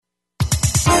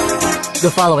The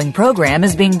following program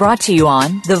is being brought to you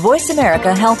on the Voice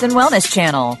America Health and Wellness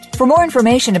Channel. For more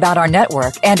information about our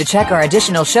network and to check our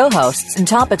additional show hosts and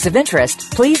topics of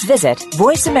interest, please visit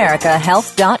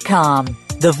voiceamericahealth.com.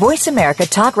 The Voice America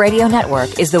Talk Radio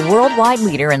Network is the worldwide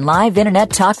leader in live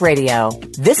Internet talk radio.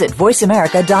 Visit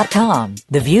voiceamerica.com.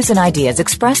 The views and ideas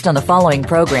expressed on the following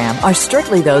program are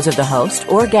strictly those of the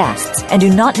host or guests and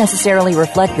do not necessarily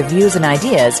reflect the views and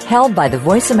ideas held by the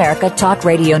Voice America Talk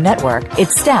Radio Network,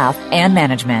 its staff, and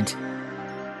management.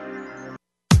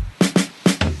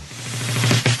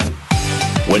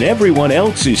 When everyone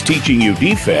else is teaching you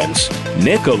defense,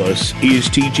 Nicholas is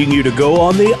teaching you to go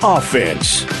on the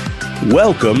offense.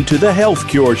 Welcome to the Health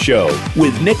Cure Show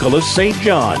with Nicholas St.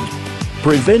 John.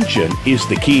 Prevention is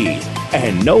the key,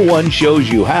 and no one shows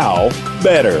you how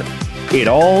better. It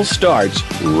all starts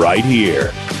right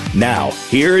here. Now,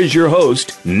 here is your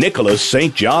host, Nicholas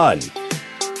St. John.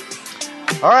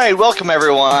 All right, welcome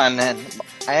everyone, and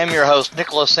I am your host,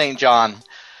 Nicholas St. John.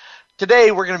 Today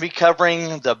we're going to be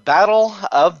covering the battle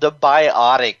of the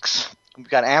biotics. We've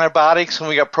got antibiotics and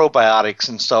we got probiotics,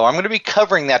 and so I'm going to be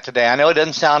covering that today. I know it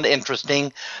doesn't sound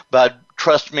interesting, but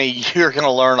trust me, you're going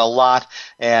to learn a lot,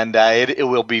 and it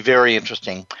will be very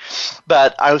interesting.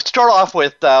 But I would start off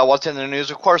with what's in the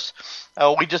news. Of course,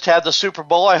 we just had the Super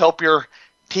Bowl. I hope your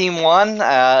team won.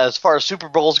 As far as Super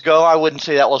Bowls go, I wouldn't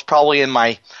say that was probably in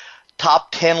my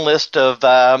top 10 list of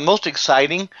most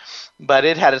exciting, but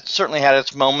it certainly had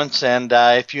its moments, and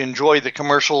if you enjoy the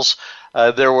commercials,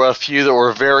 there were a few that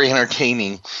were very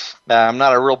entertaining. I'm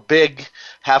not a real big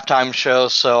halftime show,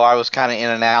 so I was kind of in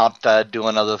and out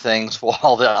doing other things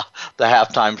while the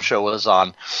halftime show was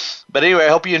on. But anyway, I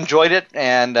hope you enjoyed it,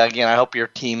 and again, I hope your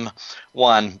team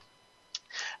won.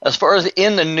 As far as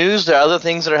in the news, the other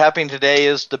things that are happening today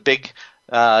is the big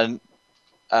New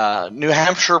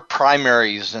Hampshire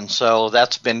primaries, and so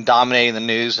that's been dominating the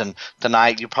news, and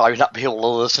tonight you'll probably not be able to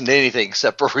listen to anything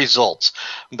except for results.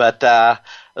 But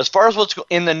as far as what's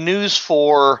in the news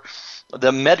for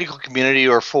the medical community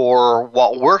or for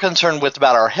what we're concerned with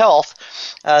about our health,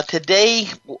 today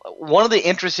one of the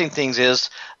interesting things is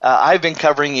I've been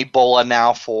covering Ebola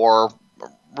now for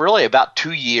really about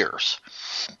 2 years.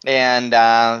 And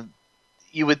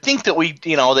you would think that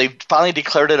they finally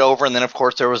declared it over, and then of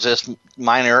course there was this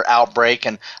minor outbreak,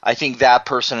 and I think that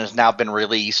person has now been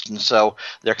released, and so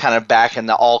they're kind of back in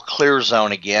the all clear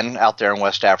zone again out there in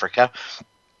West Africa.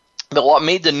 But what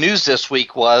made the news this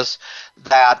week was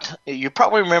that you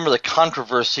probably remember the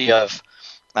controversy of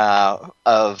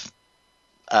I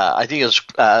think it was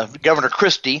Governor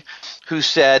Christie, who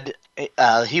said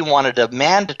he wanted to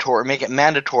make it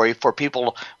mandatory for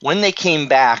people when they came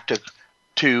back to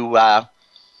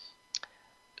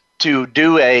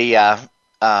do a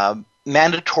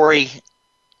mandatory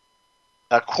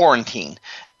quarantine.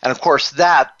 And of course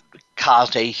that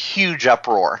caused a huge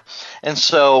uproar. And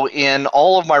so in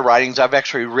all of my writings, I've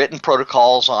actually written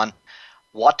protocols on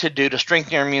what to do to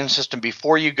strengthen your immune system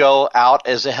before you go out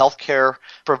as a healthcare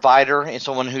provider and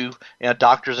someone who,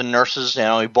 doctors and nurses.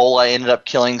 Ebola ended up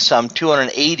killing some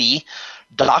 280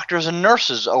 doctors and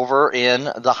nurses over in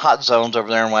the hot zones over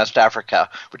there in West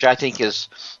Africa, which I think is,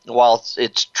 while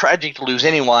it's tragic to lose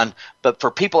anyone, but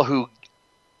for people who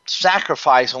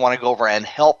sacrifice and want to go over and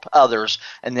help others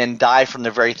and then die from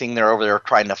the very thing they're over there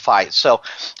trying to fight. So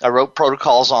I wrote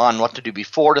protocols on what to do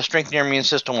before to strengthen your immune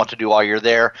system, what to do while you're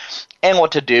there, and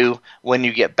what to do when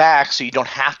you get back so you don't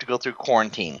have to go through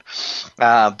quarantine.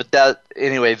 But that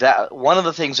one of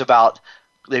the things about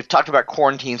they've talked about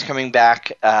quarantines coming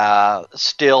back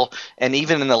still, and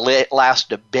even in the last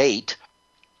debate,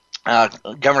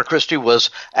 Governor Christie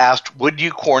was asked, would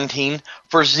you quarantine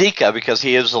for Zika? Because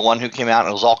he is the one who came out and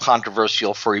it was all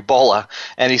controversial for Ebola.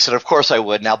 And he said, of course I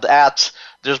would. Now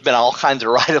there's been all kinds of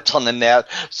write-ups on the net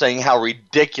saying how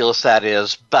ridiculous that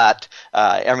is. But,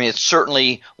 it's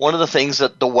certainly one of the things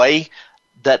that the way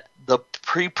that the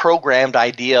pre-programmed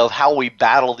idea of how we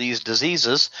battle these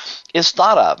diseases is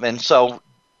thought of. And so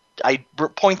I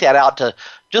point that out to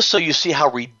just so you see how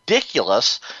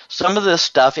ridiculous some of this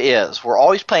stuff is. We're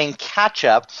always playing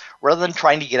catch-up rather than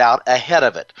trying to get out ahead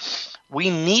of it. We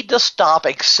need to stop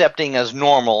accepting as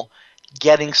normal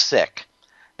getting sick.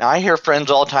 Now, I hear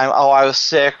friends all the time, oh, I was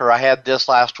sick, or I had this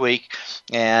last week,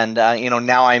 and,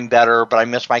 now I'm better, but I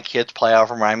miss my kids' playoff,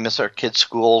 or I miss our kids'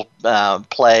 school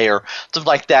play, or something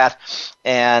like that.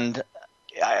 And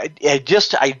I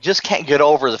just can't get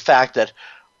over the fact that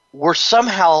we're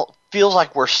somehow feels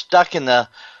like we're stuck in the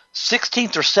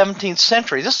 16th or 17th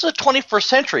century. This is the 21st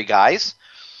century, guys.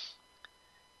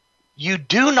 You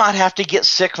do not have to get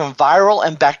sick from viral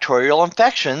and bacterial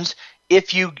infections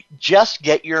if you just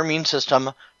get your immune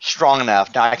system strong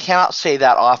enough. Now, I cannot say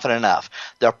that often enough.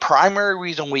 The primary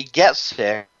reason we get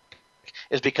sick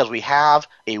is because we have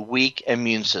a weak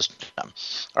immune system.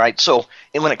 All right, so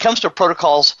and when it comes to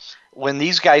protocols, when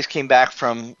these guys came back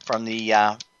from the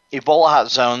Ebola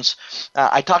hot zones,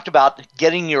 I talked about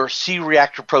getting your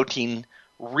C-reactive protein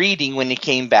reading when you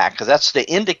came back, because that's the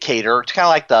indicator. It's kind of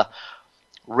like the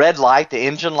red light, the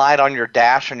engine light on your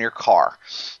dash on your car.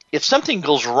 If something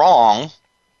goes wrong,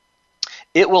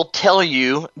 it will tell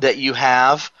you that you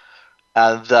have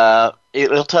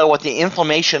it'll tell what the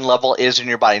inflammation level is in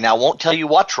your body. Now, it won't tell you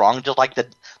what's wrong, just like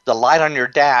the light on your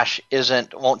dash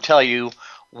won't tell you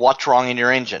what's wrong in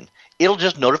your engine. It'll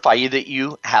just notify you that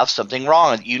you have something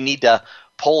wrong, and you need to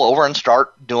pull over and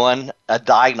start doing a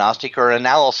diagnostic or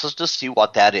analysis to see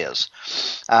what that is.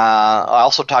 I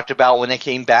also talked about when they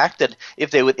came back that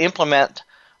if they would implement,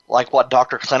 like what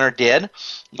Dr. Klenner did,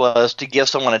 was to give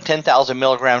someone a 10,000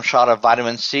 milligram shot of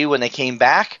vitamin C when they came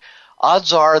back,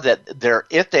 odds are that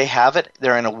if they have it,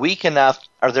 they're in a weak enough,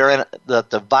 or that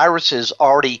the virus is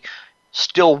already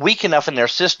still weak enough in their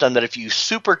system that if you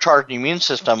supercharge the immune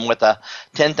system with a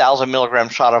 10,000 milligram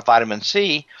shot of vitamin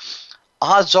C,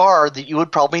 odds are that you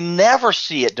would probably never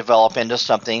see it develop into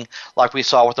something like we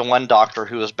saw with the one doctor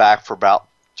who was back for about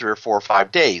 3 or 4 or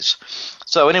 5 days.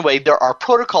 So anyway, there are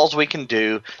protocols we can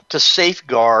do to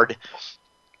safeguard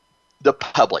the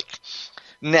public.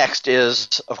 Next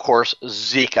is, of course,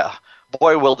 Zika.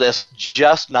 Boy, will this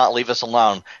just not leave us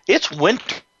alone. It's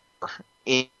winter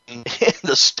in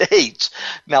the States.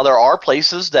 Now, there are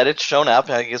places that it's shown up.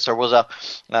 I guess there was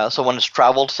someone has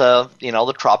traveled to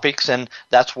the tropics, and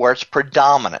that's where it's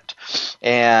predominant.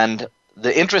 And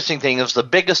the interesting thing is, the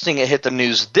biggest thing that hit the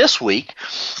news this week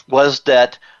was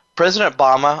that President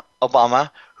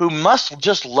Obama, who must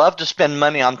just love to spend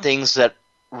money on things that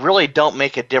really don't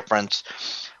make a difference,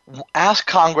 asked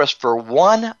Congress for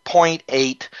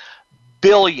 $1.8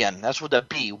 billion. That's with a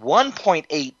B.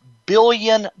 $1.8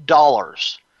 billion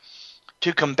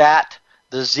to combat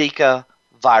the Zika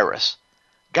virus.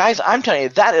 Guys, I'm telling you,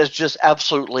 that is just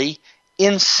absolutely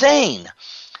insane.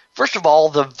 First of all,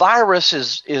 the virus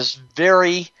is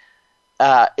very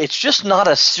it's just not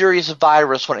a serious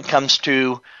virus when it comes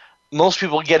to most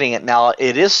people getting it. Now,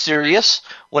 it is serious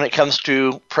when it comes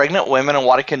to pregnant women and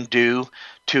what it can do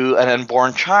to an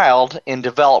unborn child in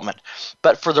development.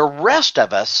 But for the rest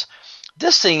of us,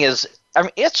 this thing is,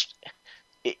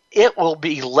 it will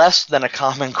be less than a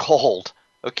common cold,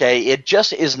 okay? It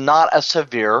just is not a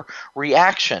severe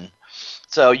reaction.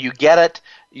 So you get it,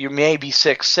 you may be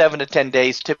sick 7 to 10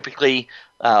 days, typically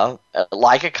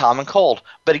like a common cold.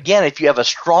 But again, if you have a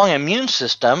strong immune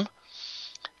system,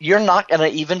 you're not going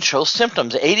to even show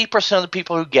symptoms. 80% of the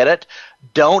people who get it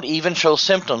don't even show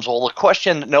symptoms. Well, the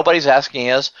question that nobody's asking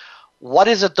is, what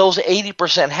is it those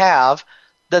 80% have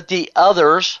that the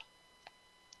others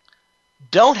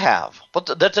don't have,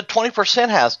 that the 20%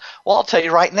 has? Well, I'll tell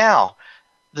you right now,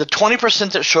 the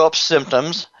 20% that show up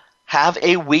symptoms have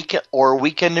a weak or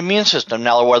weakened immune system.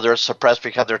 Now, whether it's suppressed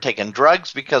because they're taking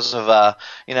drugs because of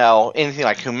anything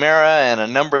like Humira and a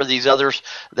number of these others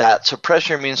that suppress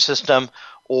your immune system,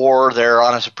 or they're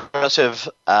on a suppressive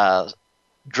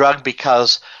drug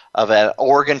because of an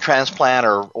organ transplant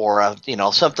or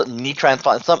something, knee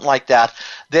transplant, something like that,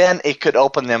 then it could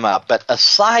open them up. But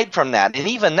aside from that, and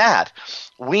even that,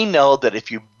 we know that if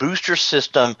you boost your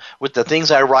system with the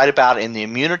things I write about in the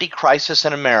Immunity Crisis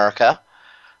in America,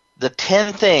 the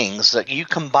 10 things that you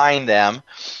combine them,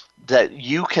 that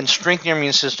you can strengthen your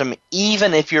immune system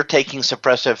even if you're taking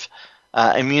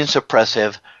immune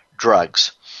suppressive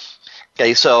drugs.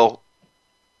 Okay, so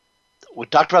we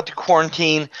talked about the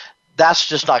quarantine. That's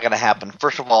just not going to happen.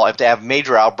 First of all, if they have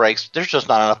major outbreaks, there's just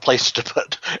not enough places to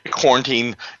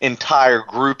quarantine entire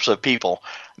groups of people.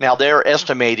 Now, they're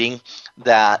estimating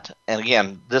that, and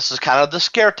again, this is kind of the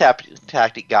scare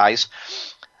tactic, guys.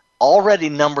 Already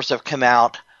numbers have come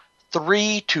out,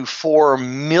 3 to 4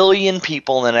 million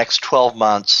people in the next 12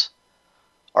 months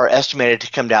are estimated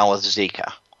to come down with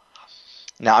Zika.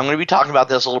 Now, I'm going to be talking about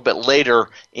this a little bit later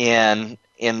in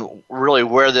really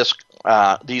where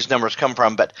these numbers come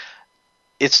from, but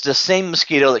it's the same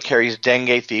mosquito that carries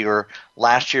dengue fever.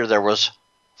 Last year there was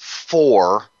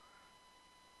 4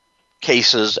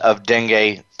 cases of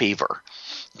dengue fever.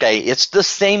 Okay, it's the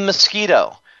same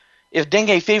mosquito. If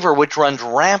dengue fever, which runs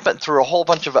rampant through a whole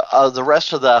bunch of the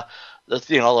rest of a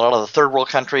lot of the third world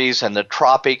countries and the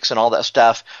tropics and all that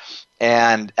stuff,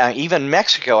 and even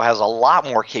Mexico has a lot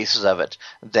more cases of it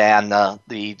than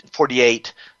the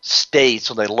 48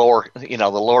 states, or the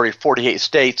lower 48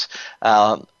 states.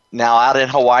 Now, out in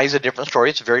Hawaii is a different story.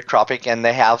 It's very tropic, and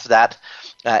they have that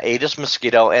Aedes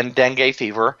mosquito and dengue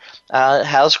fever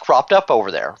has cropped up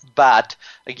over there. But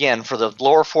again, for the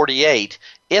lower 48,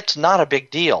 it's not a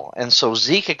big deal. And so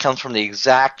Zika comes from the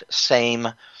exact same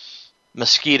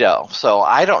mosquito. So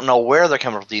I don't know where they're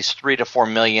coming from, these 3 to 4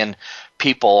 million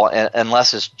people,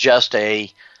 unless it's just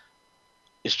a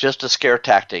scare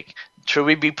tactic. Should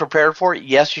we be prepared for it?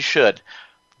 Yes, you should.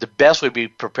 The best way to be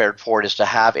prepared for it is to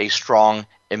have a strong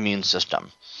immune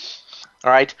system.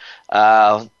 All right.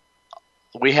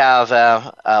 We have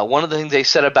one of the things they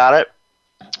said about it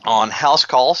on house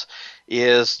calls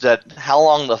is that how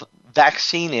long the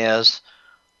vaccine is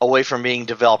away from being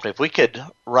developed. If we could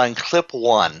run clip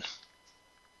 1.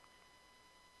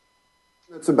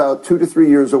 That's about 2 to 3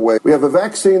 years away. We have a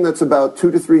vaccine that's about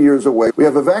 2 to 3 years away. We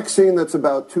have a vaccine that's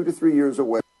about 2 to 3 years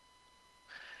away.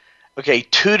 Okay,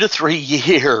 2 to 3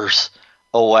 years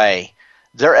away.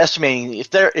 They're estimating,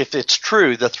 if it's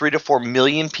true, the 3 to 4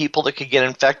 million people that could get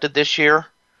infected this year,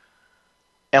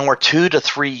 and we're 2 to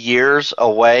 3 years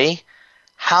away,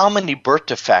 how many birth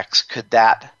defects could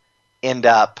that end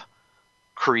up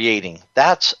creating?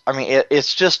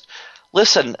 It's just,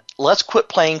 listen, let's quit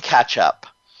playing catch up,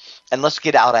 and let's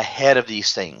get out ahead of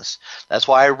these things. That's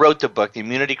why I wrote the book, The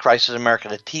Immunity Crisis in America,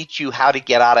 to teach you how to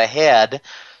get out ahead.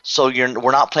 So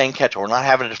we're not playing catch up. We're not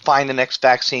having to find the next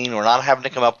vaccine. We're not having to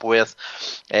come up with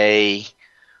a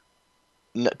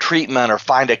treatment or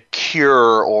find a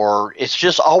cure, or it's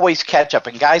just always catch up.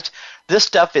 And guys, this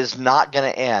stuff is not going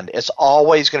to end. It's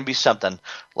always going to be something.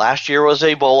 Last year was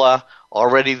Ebola.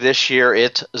 Already this year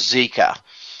it's Zika.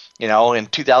 In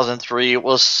 2003 it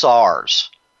was SARS.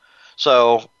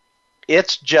 So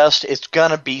it's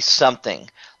going to be something.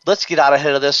 Let's get out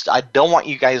ahead of this. I don't want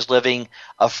you guys living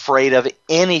afraid of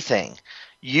anything.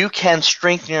 You can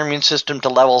strengthen your immune system to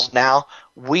levels now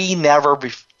we never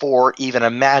before even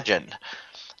imagined.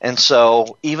 And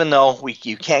so even though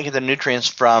you can't get the nutrients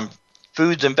from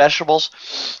foods and vegetables,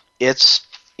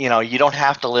 you don't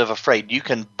have to live afraid. You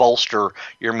can bolster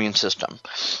your immune system.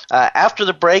 After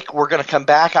the break, we're going to come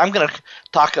back. I'm going to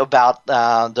talk about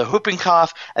the whooping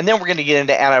cough, and then we're going to get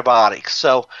into antibiotics.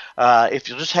 So if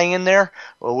you'll just hang in there,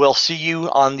 we'll see you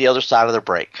on the other side of the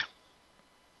break.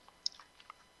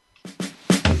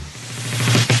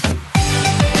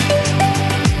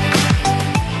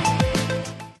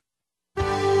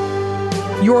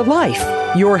 Your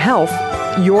life, your health,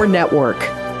 your network.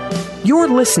 You're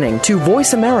listening to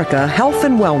Voice America Health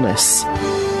and Wellness.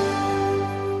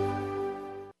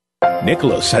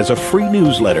 Nicholas has a free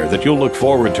newsletter that you'll look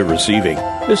forward to receiving.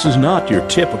 This is not your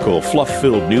typical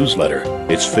fluff-filled newsletter.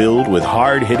 It's filled with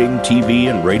hard-hitting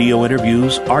TV and radio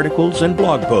interviews, articles, and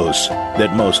blog posts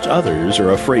that most others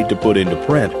are afraid to put into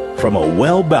print from a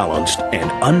well-balanced and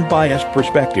unbiased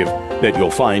perspective that you'll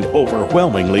find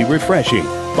overwhelmingly refreshing.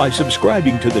 By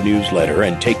subscribing to the newsletter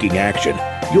and taking action,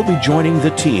 you'll be joining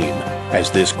the team as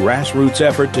this grassroots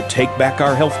effort to take back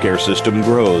our healthcare system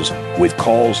grows, with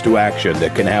calls to action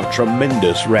that can have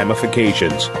tremendous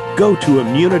ramifications. Go to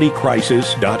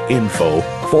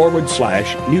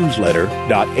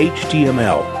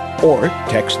immunitycrisis.info/newsletter.html or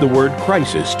text the word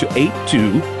crisis to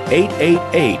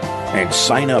 82888 and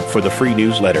sign up for the free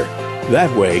newsletter.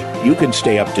 That way, you can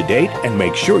stay up to date and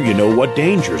make sure you know what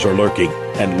dangers are lurking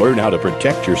and learn how to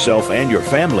protect yourself and your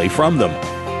family from them.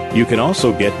 You can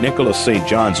also get Nicholas St.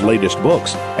 John's latest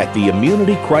books at the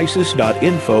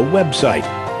immunitycrisis.info website.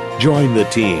 Join the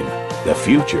team. The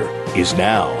future is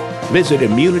now. Visit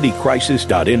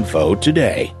immunitycrisis.info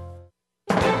today.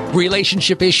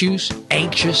 Relationship issues?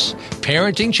 Anxious?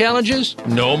 Parenting challenges?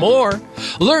 No more.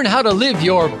 Learn how to live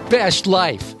your best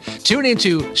life. Tune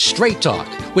into Straight Talk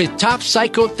with top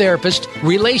psychotherapist,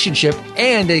 relationship,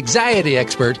 and anxiety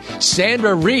expert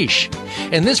Sandra Reish.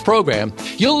 In this program,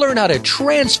 you'll learn how to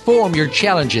transform your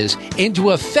challenges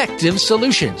into effective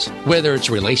solutions, whether it's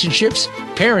relationships,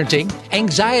 parenting,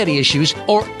 anxiety issues,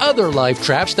 or other life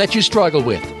traps that you struggle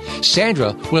with.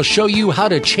 Sandra will show you how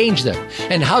to change them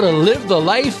and how to live the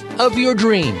life of your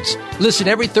dreams. Listen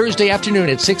every Thursday afternoon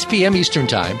at 6 p.m. Eastern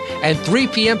Time and 3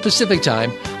 p.m. Pacific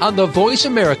Time on the Voice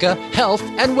America Health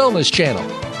and Wellness Channel.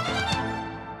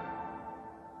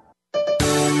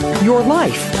 Your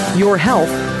life, your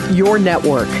health, your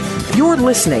network. You're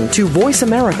listening to Voice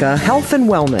America Health and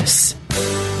Wellness.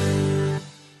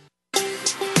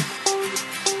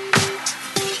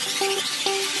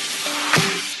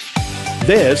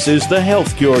 This is the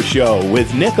Health Cure Show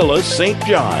with Nicholas St.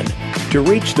 John. To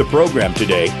reach the program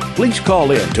today, please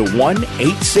call in to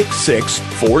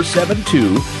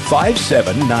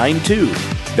 1-866-472-5792.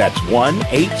 That's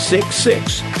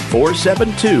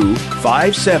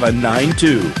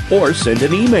 1-866-472-5792. Or send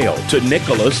an email to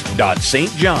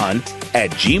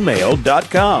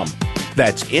nicholas.stjohn@gmail.com.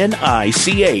 That's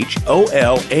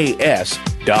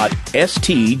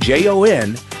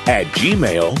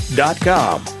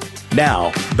nicholas.stjon@gmail.com.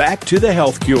 Now, back to the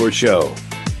Health Cure Show.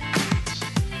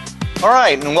 All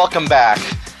right, and welcome back.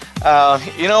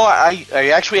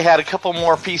 I actually had a couple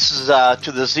more pieces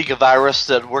to the Zika virus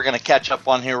that we're going to catch up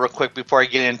on here real quick before I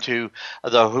get into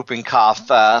the whooping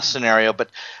cough scenario. But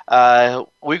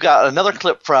we've got another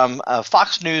clip from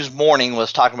Fox News Morning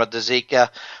was talking about the Zika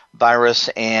virus,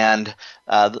 and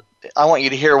I want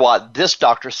you to hear what this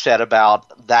doctor said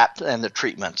about that and the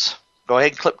treatments. Go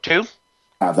ahead, clip 2.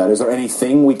 Have that. Is there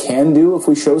anything we can do if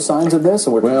we show signs of this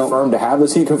and we're confirmed to have the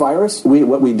Zika virus?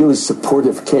 What we do is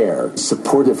supportive care.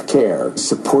 Supportive care.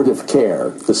 Supportive care.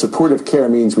 The supportive care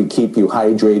means we keep you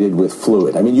hydrated with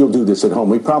fluid. I mean, you'll do this at home.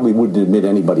 We probably wouldn't admit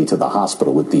anybody to the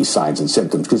hospital with these signs and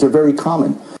symptoms because they're very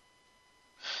common.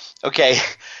 Okay,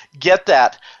 get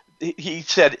that. He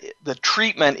said the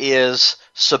treatment is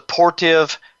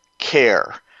supportive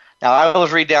care. Now, I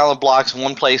was reading down the blogs in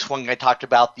one place, one guy talked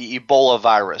about the Ebola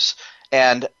virus.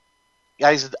 And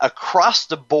guys, across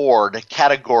the board,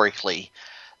 categorically,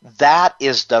 that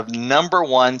is the number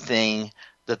one thing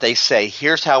that they say.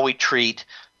 Here's how we treat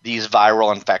these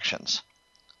viral infections.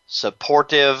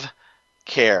 Supportive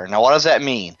care. Now, what does that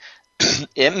mean?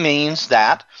 It means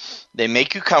that they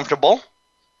make you comfortable,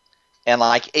 and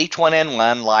like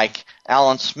H1N1, like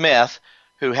Alan Smith,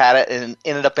 who had it and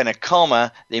ended up in a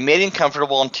coma, they made him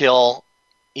comfortable until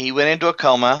he went into a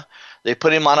coma. They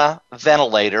put him on a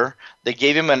ventilator. They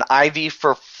gave him an IV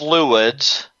for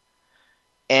fluids,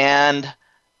 and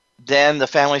then the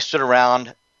family stood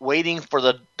around waiting for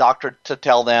the doctor to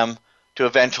tell them to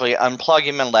eventually unplug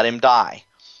him and let him die.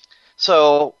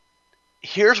 So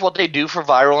here's what they do for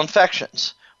viral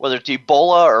infections, whether it's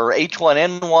Ebola or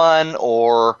H1N1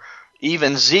 or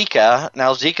even Zika.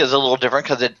 Now, Zika is a little different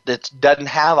because it doesn't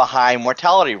have a high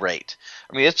mortality rate.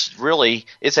 I mean, it's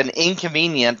an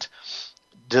inconvenient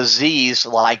disease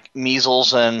like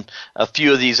measles and a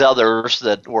few of these others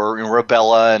that were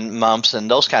rubella and mumps and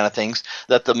those kind of things,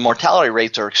 that the mortality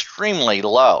rates are extremely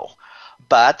low.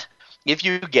 But if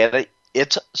you get it,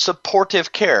 it's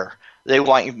supportive care. They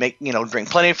want you to drink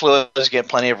plenty of fluids, get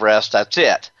plenty of rest. That's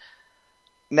it.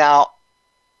 Now,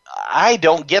 I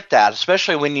don't get that,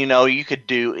 especially when you could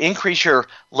increase your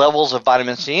levels of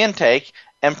vitamin C intake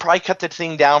and probably cut the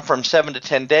thing down from 7 to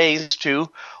 10 days to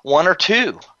 1 or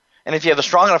 2. And if you have a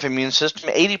strong enough immune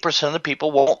system, 80% of the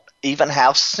people won't even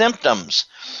have symptoms.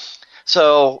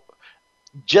 So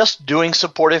just doing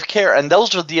supportive care, and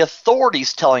those are the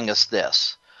authorities telling us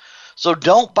this. So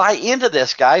don't buy into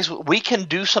this, guys. We can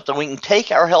do something. We can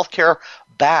take our health care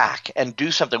back and do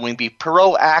something. We can be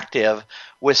proactive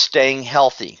with staying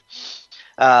healthy.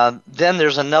 Then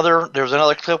there's another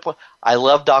clip. I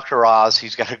love Dr. Oz.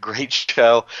 He's got a great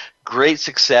show, great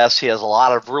success. He has a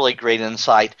lot of really great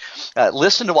insight.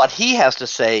 Listen to what he has to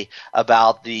say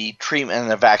about the treatment and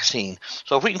the vaccine.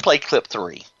 So if we can play clip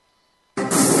 3.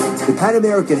 The Pan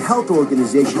American Health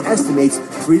Organization estimates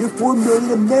 3 to 4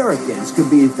 million Americans could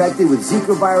be infected with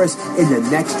Zika virus in the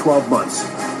next 12 months,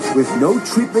 with no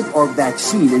treatment or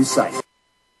vaccine in sight.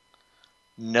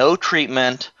 No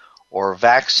treatment or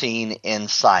vaccine in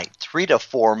sight. 3 to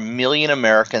 4 million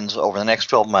Americans over the next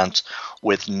 12 months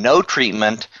with no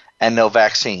treatment and no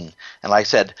vaccine. And like I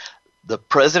said, the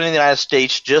President of the United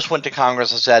States just went to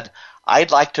Congress and said,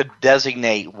 I'd like to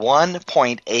designate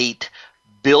 $1.8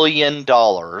 billion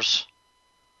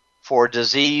for a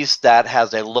disease that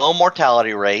has a low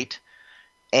mortality rate,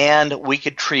 and we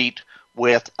could treat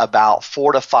with about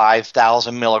 4,000 to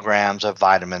 5,000 milligrams of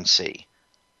vitamin C.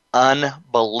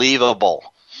 Unbelievable.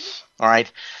 All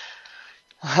right.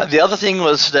 The other thing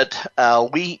was that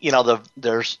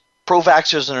there's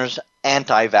pro-vaxxers and there's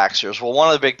anti-vaxxers. Well, one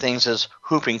of the big things is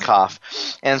whooping cough.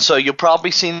 And so you'll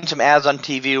probably seen some ads on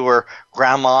TV where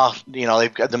grandma,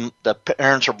 they've got the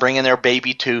parents are bringing their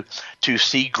baby to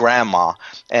see grandma.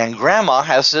 And grandma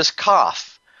has this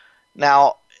cough.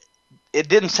 Now, it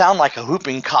didn't sound like a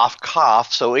whooping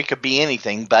cough, so it could be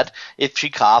anything. But if she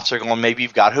coughs, they're going, maybe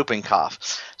you've got whooping cough.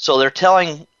 So they're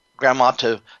telling grandma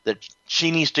that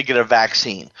she needs to get a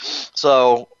vaccine.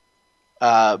 So,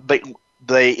 but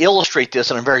they illustrate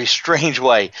this in a very strange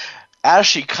way. As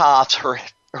she coughs,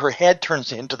 her head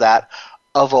turns into that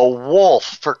of a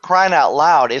wolf. For crying out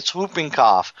loud, it's whooping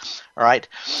cough. All right.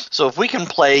 So if we can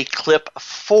play clip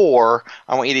 4,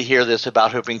 I want you to hear this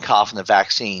about whooping cough and the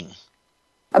vaccine.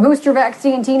 A booster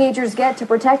vaccine teenagers get to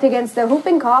protect against the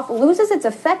whooping cough loses its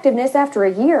effectiveness after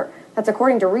a year. That's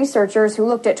according to researchers who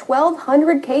looked at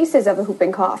 1,200 cases of the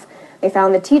whooping cough. They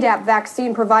found the Tdap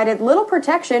vaccine provided little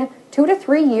protection 2 to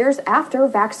 3 years after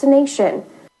vaccination.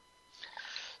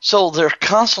 So they're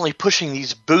constantly pushing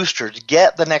these boosters.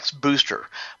 Get the next booster.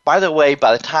 By the way,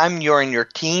 by the time you're in your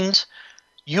teens,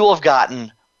 you will have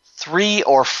gotten 3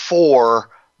 or 4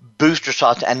 booster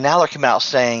shots, and now they're coming out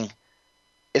saying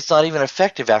it's not even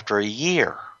effective after a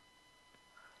year.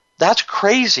 That's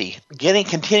crazy.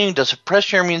 Continuing to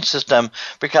suppress your immune system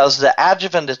because the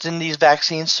adjuvant that's in these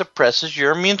vaccines suppresses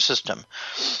your immune system.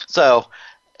 So,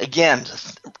 again,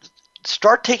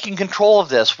 start taking control of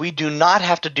this. We do not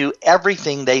have to do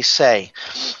everything they say.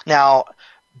 Now,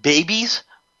 babies,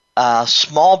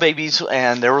 small babies,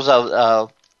 and there was a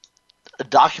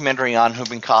documentary on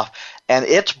whooping cough, and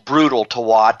it's brutal to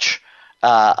watch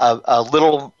a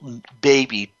little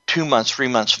baby, 2 months, 3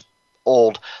 months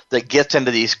old, that gets into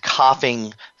these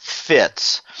coughing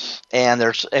fits, and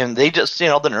they just,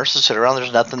 the nurses sit around,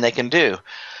 there's nothing they can do.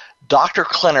 Dr.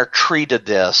 Klenner treated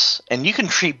this, and you can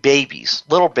treat babies,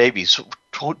 little babies,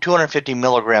 250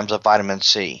 milligrams of vitamin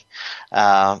C,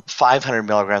 500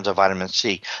 milligrams of vitamin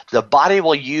C. The body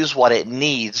will use what it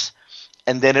needs,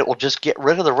 and then it will just get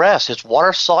rid of the rest. It's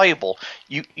water soluble.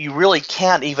 You really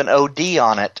can't even OD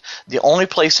on it. The only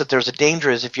place that there's a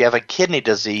danger is if you have a kidney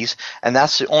disease, and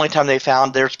that's the only time they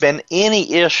found there's been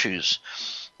any issues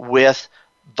with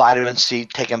vitamin C,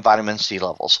 taking vitamin C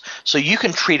levels. So you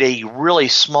can treat a really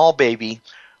small baby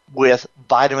with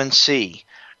vitamin C.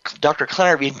 Dr.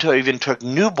 Klenner even took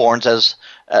newborns as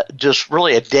just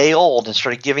really a day old and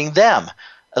started giving them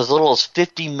as little as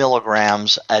 50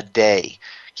 milligrams a day.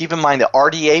 Keep in mind the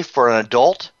RDA for an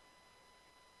adult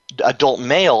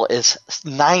male is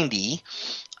 90,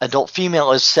 adult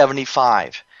female is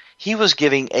 75. He was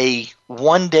giving a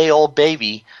 1-day-old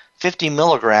baby 50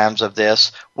 milligrams of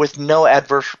this with no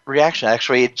adverse reaction.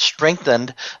 Actually, it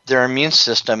strengthened their immune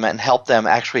system and helped them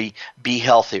actually be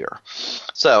healthier.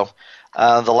 So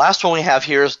the last one we have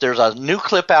here is there's a new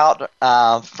clip out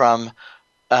from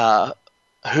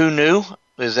Who Knew?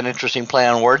 Is an interesting play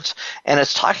on words, and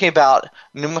it's talking about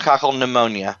pneumococcal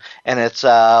pneumonia, and it's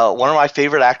one of my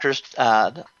favorite actors,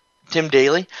 Tim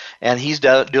Daly, and he's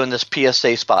doing this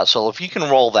PSA spot. So if you can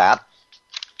roll that,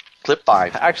 clip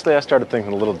 5. Actually, I started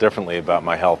thinking a little differently about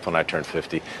my health when I turned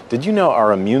 50. Did you know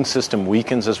our immune system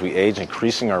weakens as we age,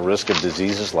 increasing our risk of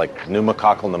diseases like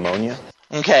pneumococcal pneumonia?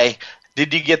 Okay,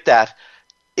 did you get that?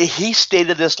 He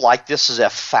stated this like this is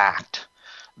a fact,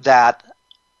 that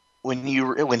when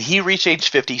he reached age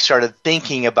 50, he started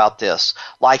thinking about this.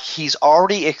 Like he's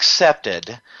already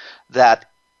accepted that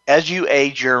as you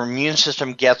age, your immune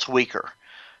system gets weaker.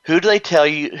 Who do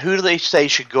they say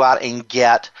should go out and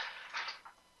get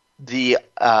the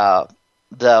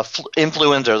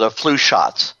influenza or the flu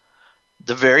shots?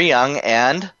 The very young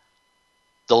and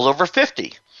those over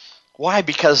 50. Why?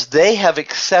 Because they have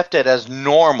accepted as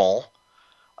normal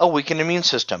a weakened immune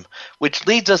system, which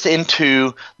leads us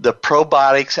into the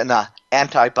probiotics and the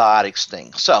antibiotics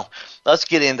thing. So let's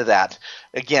get into that.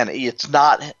 Again, it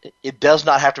does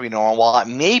not have to be normal. While it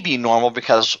may be normal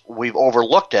because we've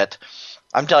overlooked it,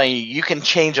 I'm telling you, you can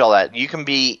change all that. You can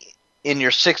be in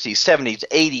your 60s, 70s,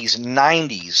 80s,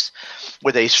 90s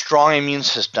with a strong immune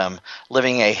system,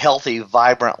 living a healthy,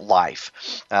 vibrant life.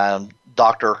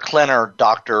 Dr. Klenner,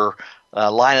 Dr.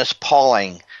 Linus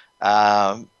Pauling,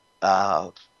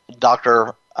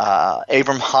 Dr.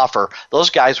 Abram Hoffer, those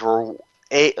guys were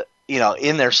in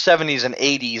their 70s and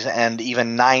 80s and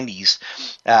even 90s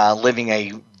living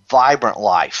a vibrant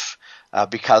life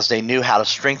because they knew how to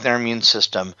strengthen their immune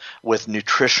system with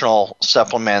nutritional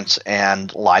supplements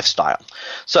and lifestyle.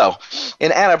 So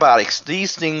in antibiotics,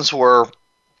 these things were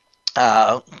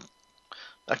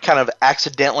kind of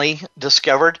accidentally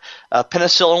discovered.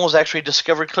 Penicillin was actually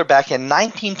discovered clear back in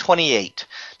 1928.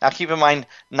 Now keep in mind,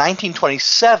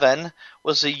 1927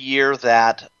 was the year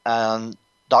that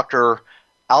Dr.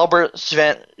 Albert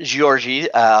Szent-Györgyi,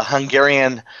 a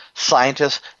Hungarian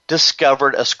scientist,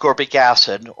 discovered ascorbic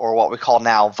acid, or what we call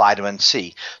now vitamin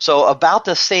C. So about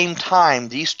the same time,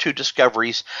 these two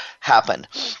discoveries happened.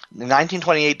 The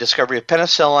 1928 discovery of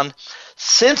penicillin.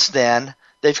 Since then,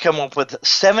 they've come up with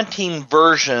 17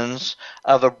 versions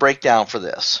of a breakdown for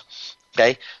this.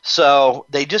 Okay, so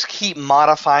they just keep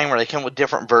modifying where they come with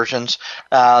different versions.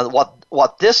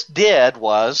 What this did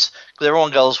was,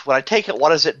 everyone goes, when I take it, what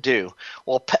does it do?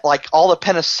 Well, like all the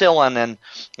penicillin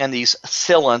and these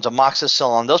cillins,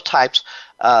 amoxicillin, those types,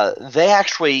 they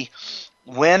actually,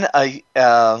 when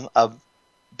a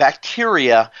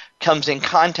bacteria comes in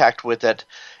contact with it,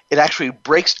 it actually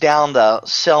breaks down the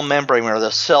cell membrane or the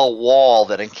cell wall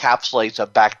that encapsulates a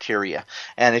bacteria.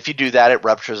 And if you do that, it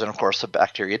ruptures, and of course the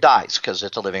bacteria dies because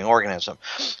it's a living organism.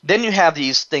 Then you have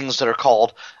these things that are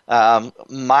called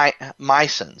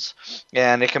mycins,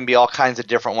 and it can be all kinds of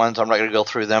different ones. I'm not going to go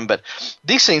through them, but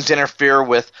these things interfere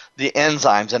with the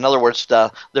enzymes. In other words,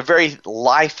 the very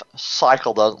life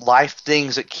cycle, the life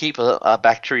things that keep a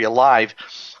bacteria alive,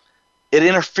 it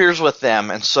interferes with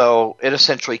them, and so it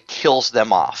essentially kills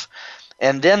them off.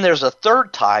 And then there's a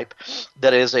third type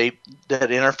that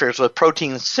interferes with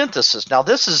protein synthesis. Now,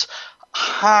 this is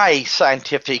high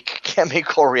scientific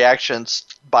chemical reactions,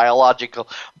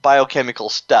 biochemical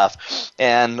stuff.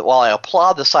 And while I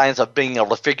applaud the science of being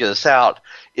able to figure this out,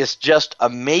 it's just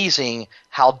amazing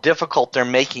how difficult they're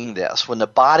making this when the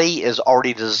body is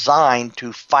already designed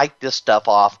to fight this stuff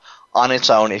off on its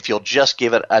own if you'll just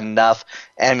give it enough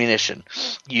ammunition.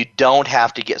 You don't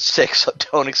have to get sick, so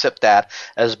don't accept that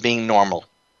as being normal.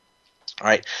 All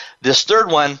right. This third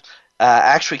one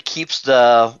actually keeps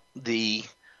the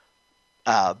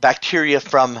bacteria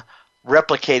from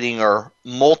replicating or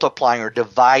multiplying or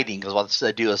dividing, because what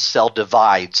they do is cell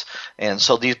divides, and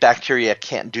so these bacteria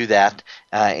can't do that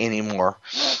anymore.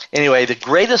 Anyway, the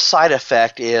greatest side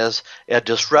effect is a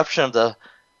disruption of the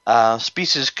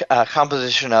species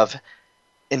composition of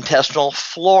intestinal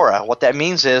flora. What that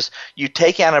means is you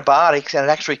take antibiotics and it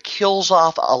actually kills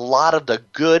off a lot of the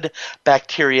good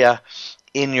bacteria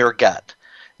in your gut.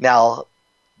 Now,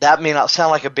 that may not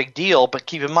sound like a big deal, but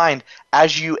keep in mind,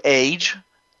 as you age,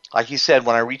 like you said,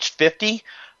 when I reached 50,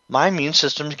 my immune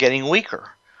system is getting weaker.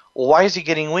 Well, why is he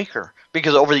getting weaker?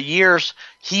 Because over the years,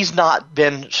 he's not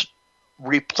been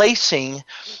replacing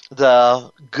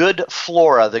the good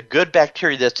flora, the good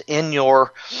bacteria that's in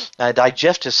your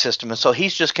digestive system. And so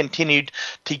he's just continued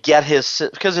to get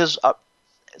because his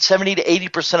 70 to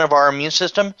 80% of our immune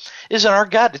system is in our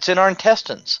gut. It's in our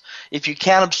intestines. If you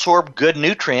can't absorb good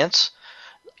nutrients,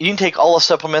 you can take all the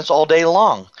supplements all day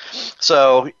long.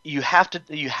 So you have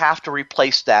to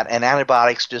replace that, and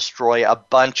antibiotics destroy a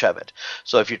bunch of it.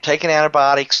 So if you're taking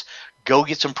antibiotics, go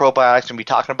get some probiotics, and be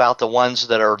talking about the ones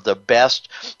that are the best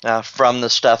from the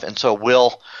stuff. And so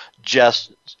we'll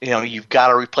just, you've got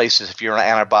to replace this if you're on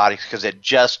antibiotics, because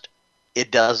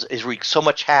it wreaks so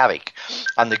much havoc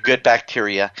on the good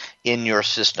bacteria in your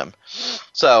system.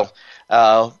 So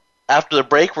after the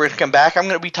break, we're going to come back. I'm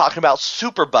going to be talking about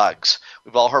superbugs.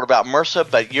 We've all heard about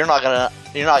MRSA, but you're not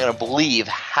going to believe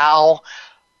how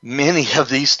many of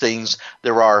these things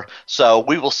there are. So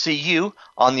we will see you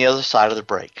on the other side of the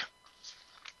break.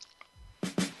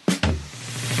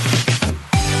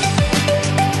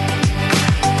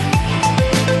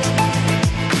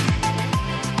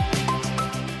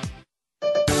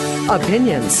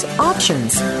 Opinions,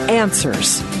 options,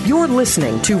 answers. You're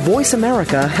listening to Voice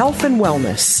America Health and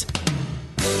Wellness.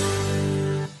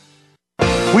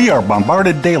 We are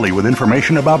bombarded daily with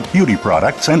information about beauty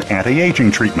products and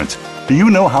anti-aging treatments. Do you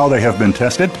know how they have been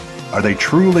tested? Are they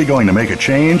truly going to make a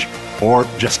change, or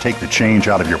just take the change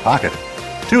out of your pocket?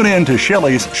 Tune in to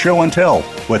Shelley's Show and Tell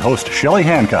with host Shelley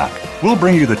Hancock. We'll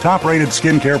bring you the top-rated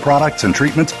skincare products and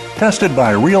treatments tested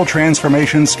by Real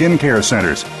Transformation Skincare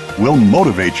Centers. We'll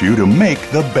motivate you to make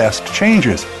the best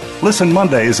changes. Listen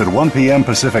Mondays at 1 p.m.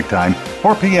 Pacific Time,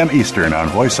 4 p.m. Eastern on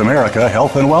Voice America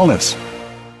Health and Wellness.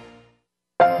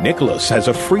 Nicholas has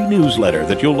a free newsletter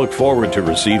that you'll look forward to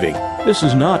receiving. This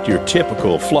is not your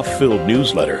typical fluff-filled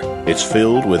newsletter. It's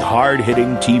filled with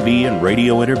hard-hitting TV and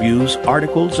radio interviews,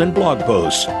 articles, and blog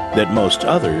posts that most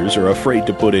others are afraid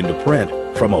to put into print,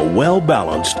 from a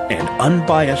well-balanced and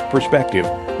unbiased perspective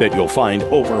that you'll find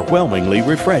overwhelmingly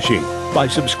refreshing. By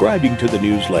subscribing to the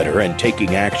newsletter and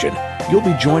taking action, you'll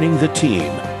be joining the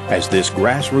team as this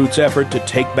grassroots effort to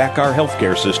take back our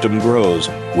healthcare system grows,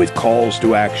 with calls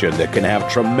to action that can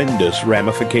have tremendous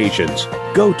ramifications.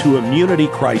 Go to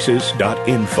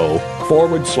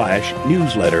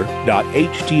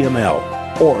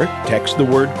immunitycrisis.info/newsletter.html or text the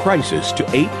word crisis to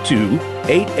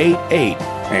 82888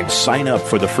 and sign up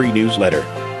for the free newsletter.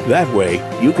 That way,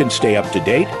 you can stay up to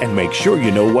date and make sure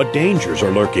you know what dangers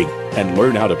are lurking and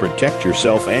learn how to protect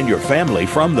yourself and your family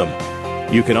from them.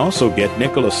 You can also get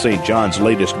Nicholas St. John's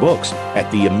latest books at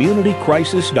the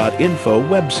immunitycrisis.info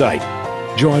website.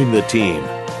 Join the team.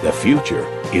 The future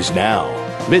is now.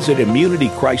 Visit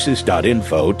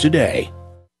immunitycrisis.info today.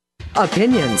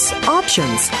 Opinions,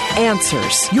 options,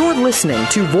 answers. You're listening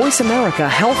to Voice America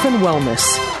Health and Wellness.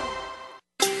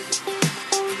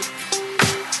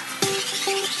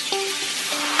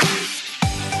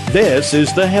 This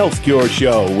is the Health Cure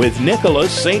Show with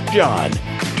Nicholas St. John.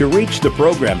 To reach the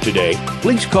program today,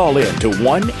 please call in to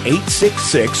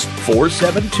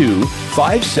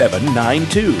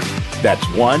 1-866-472-5792. That's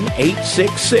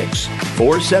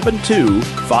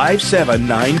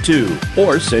 1-866-472-5792.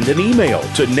 Or send an email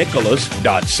to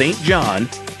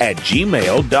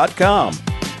nicholas.stjohn@gmail.com.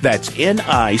 That's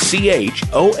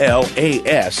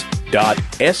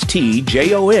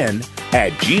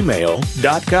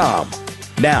nicholas.stjon@gmail.com.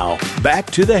 Now,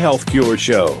 back to the Health Cure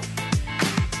Show.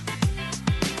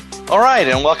 All right,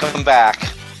 and welcome back.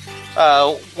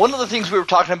 One of the things we were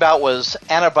talking about was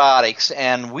antibiotics,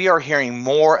 and we are hearing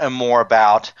more and more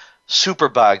about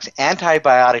superbugs,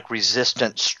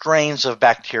 antibiotic-resistant strains of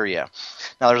bacteria.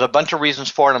 Now, there's a bunch of reasons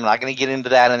for it. I'm not going to get into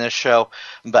that in this show,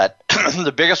 but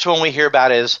the biggest one we hear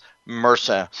about is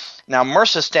MRSA. Now,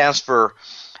 MRSA stands for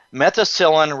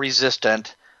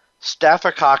methicillin-resistant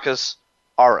Staphylococcus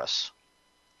aureus.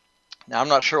 Now, I'm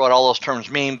not sure what all those terms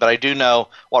mean, but I do know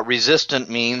what resistant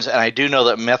means, and I do know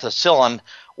that methicillin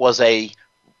was a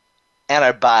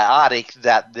antibiotic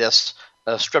that this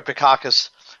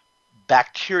Streptococcus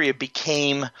bacteria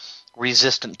became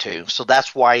resistant to. So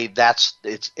that's why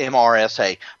it's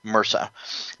MRSA, MRSA.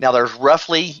 Now, there's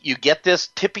roughly, you get this,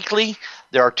 typically,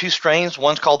 there are two strains.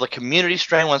 One's called the community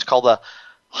strain, one's called the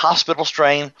hospital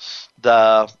strain.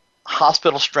 The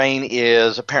hospital strain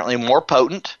is apparently more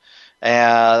potent.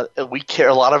 A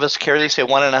lot of us carry. They say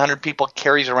 1 in 100 people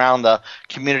carries around the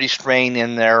community strain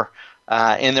in their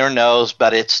nose,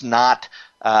 but it's not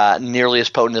nearly as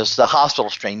potent as the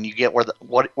hospital strain. You get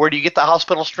where do you get the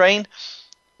hospital strain?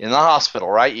 In the hospital,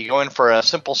 right? You go in for a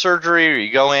simple surgery, or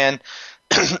you go in,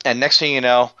 and next thing you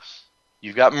know,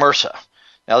 you've got MRSA.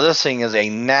 Now, this thing is a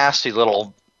nasty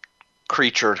little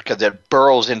creature because it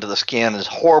burrows into the skin, has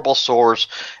horrible sores,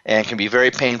 and can be very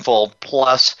painful.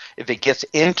 Plus, if it gets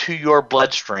into your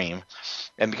bloodstream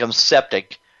and becomes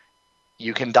septic,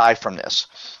 you can die from this.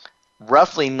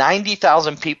 Roughly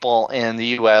 90,000 people in the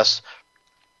U.S.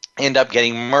 end up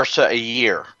getting MRSA a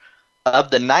year.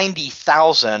 Of the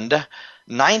 90,000,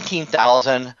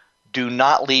 19,000 do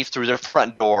not leave through their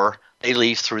front door. They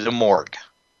leave through the morgue.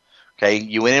 Okay,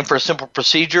 you went in for a simple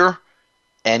procedure,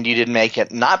 and you didn't make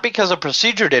it, not because the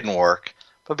procedure didn't work,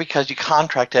 but because you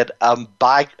contracted a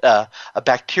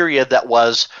bacteria that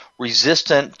was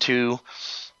resistant to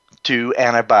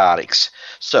antibiotics.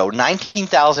 So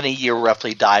 19,000 a year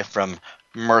roughly die from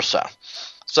MRSA.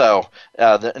 So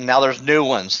now there's new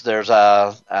ones. There's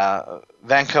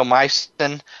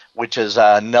vancomycin, which is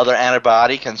another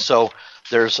antibiotic, and so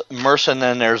there's MRSA, and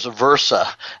then there's VRSA,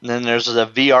 and then there's the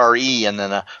VRE, and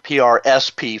then a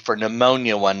PRSP for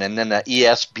pneumonia one, and then the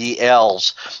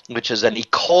ESBLs, which is an E.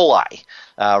 coli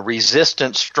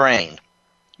resistant strain,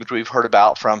 which we've heard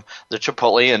about from the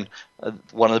Chipotle. And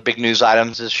one of the big news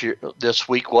items this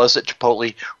week was that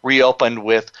Chipotle reopened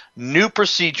with new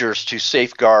procedures to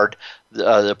safeguard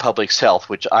the public's health,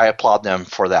 which I applaud them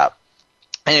for that.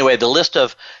 Anyway, the list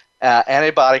of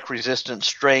antibiotic-resistant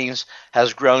strains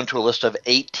has grown to a list of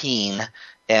 18,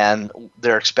 and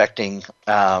they're expecting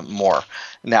more.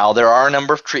 Now, there are a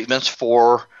number of treatments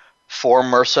for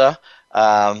MRSA.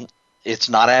 It's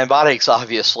not antibiotics,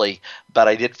 obviously, but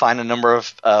I did find a number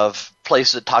of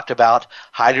places that talked about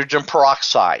hydrogen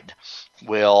peroxide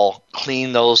will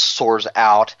clean those sores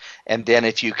out, and then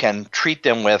if you can treat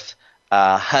them with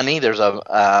honey, there's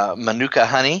a Manuka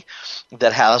honey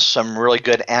that has some really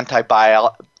good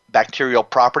antibacterial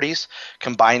properties.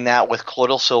 Combine that with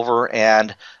colloidal silver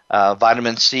and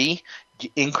vitamin C.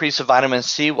 Increase of vitamin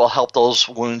C will help those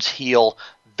wounds heal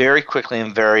very quickly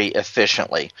and very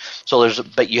efficiently.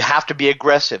 But you have to be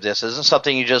aggressive. This isn't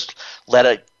something you just let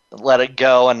it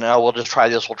go and we'll just try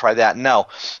this, we'll try that. No,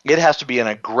 it has to be an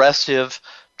aggressive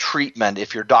treatment.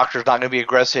 If your doctor's not going to be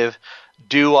aggressive,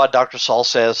 do what Dr. Saul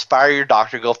says. Fire your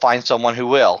doctor. Go find someone who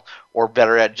will. Or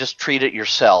better yet, just treat it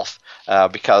yourself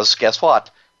because guess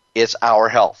what? It's our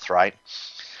health, right?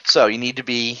 So you need to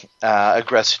be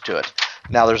aggressive to it.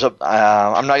 Now,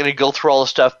 I'm not going to go through all the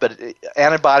stuff, but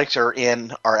antibiotics are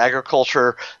in our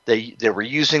agriculture. They were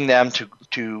using them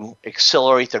to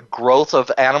accelerate the growth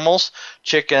of animals,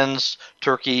 chickens,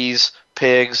 turkeys,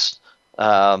 pigs,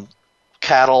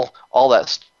 cattle, all that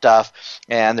stuff.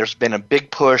 And there's been a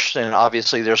big push, and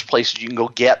obviously there's places you can go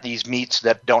get these meats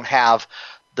that don't have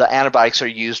the antibiotics are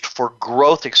used for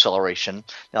growth acceleration.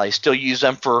 Now, they still use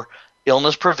them for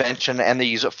illness prevention, and they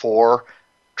use it for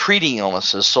treating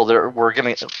illnesses. So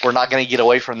we're not going to get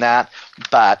away from that,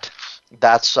 but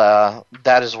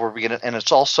that is where we get it. And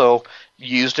it's also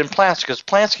used in plants because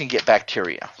plants can get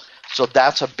bacteria. So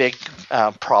that's a big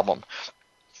problem.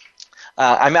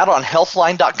 I'm out on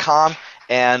healthline.com,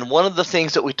 And one of the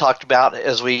things that we talked about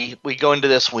as we go into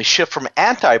this, when we shift from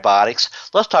antibiotics,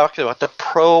 let's talk about the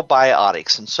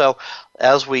probiotics. And so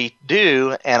as we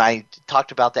do, and I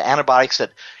talked about the antibiotics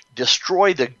that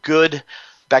destroy the good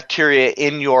bacteria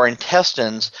in your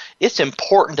intestines, it's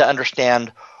important to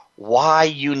understand why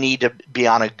you need to be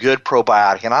on a good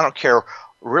probiotic. And I don't care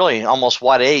really almost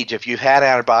what age, if you've had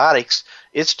antibiotics,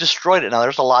 it's destroyed it. Now,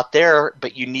 there's a lot there,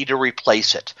 but you need to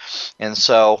replace it. And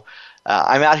so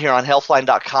I'm out here on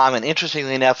healthline.com, and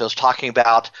interestingly enough, I was talking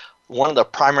about one of the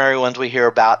primary ones we hear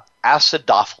about,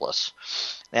 acidophilus.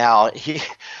 Now,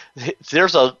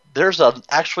 there's a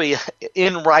actually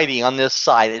in writing on this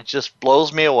site. It just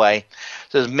blows me away.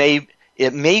 It says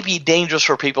it may be dangerous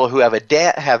for people who have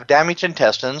damaged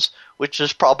intestines, which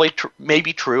is probably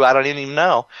maybe true. I don't even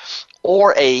know,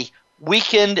 or a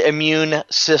weakened immune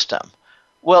system.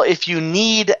 Well, if you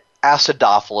need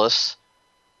acidophilus,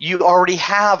 you already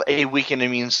have a weakened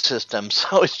immune system.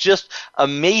 So it's just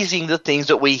amazing the things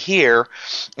that we hear,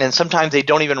 and sometimes they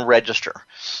don't even register.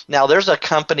 Now, there's a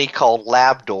company called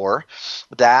Labdoor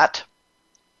that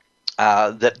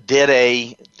has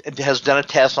done a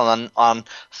test on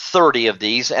 30 of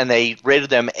these, and they rated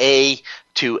them A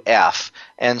to F.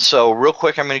 And so real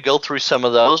quick, I'm going to go through some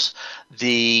of those.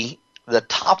 The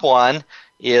top one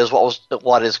is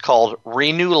what is called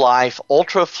Renew Life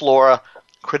Ultra Flora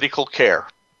Critical Care.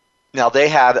 Now, they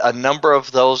had a number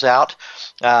of those out,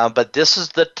 but this is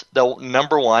the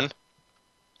number one.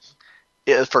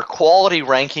 For quality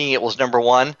ranking, it was number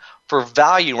one. For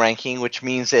value ranking, which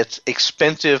means it's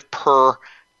expensive per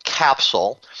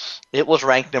capsule, it was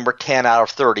ranked number 10 out of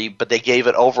 30, but they gave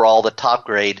it overall, the top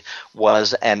grade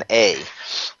was an A.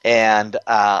 And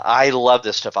I love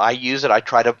this stuff. I use it. I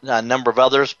tried a number of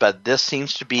others, but this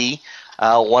seems to be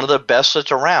one of the best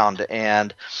that's around.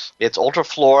 And it's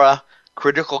Ultraflora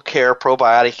Critical Care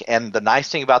Probiotic, and the nice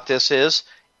thing about this is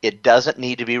it doesn't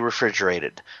need to be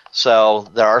refrigerated. So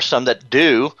there are some that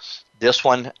do. This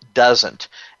one doesn't.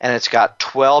 And it's got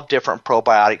 12 different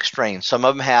probiotic strains. Some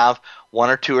of them have 1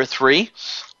 or 2 or 3.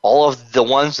 All of the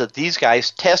ones that these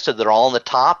guys tested that are all on the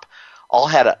top all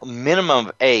had a minimum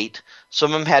of 8.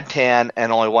 Some of them had 10,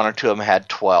 and only 1 or 2 of them had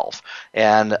 12.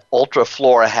 And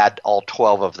Ultraflora had all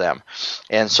 12 of them.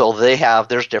 And so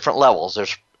there's different levels.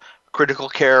 There's Critical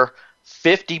Care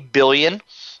 50 billion.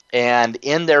 And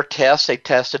in their tests, they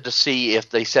tested to see if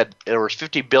they said there was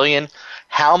 50 billion,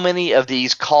 how many of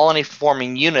these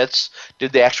colony-forming units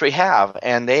did they actually have?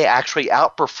 And they actually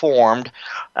outperformed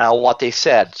what they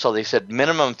said. So they said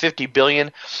minimum 50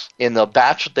 billion. In the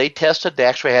batch that they tested, they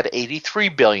actually had 83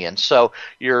 billion. So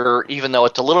even though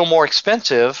it's a little more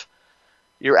expensive,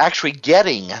 you're actually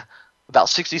getting about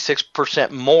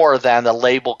 66% more than the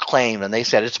label claimed. And they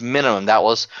said it's minimum. That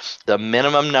was the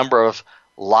minimum number of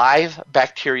live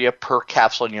bacteria per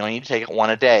capsule, and you only need to take it 1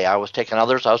 a day. I was taking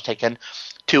others. I was taking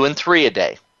 2 and 3 a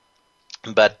day.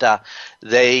 But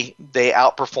they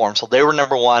outperformed. So they were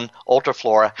number 1,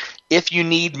 Ultraflora. If you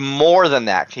need more than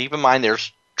that, keep in mind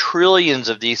there's trillions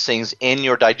of these things in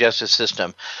your digestive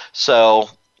system. So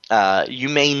you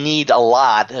may need a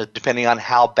lot depending on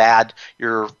how bad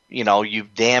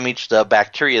you've damaged the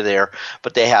bacteria there.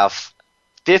 But they have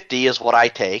 50 is what I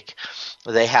take.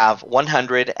 They have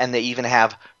 100, and they even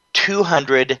have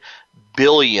 200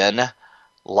 billion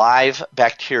live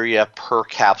bacteria per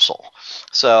capsule.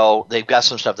 So they've got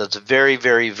some stuff that's very,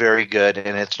 very, very good,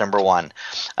 and it's number 1.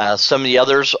 Some of the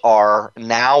others are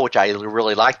Now, which I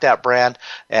really like that brand,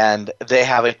 and they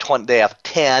have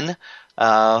 10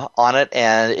 on it,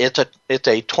 and it's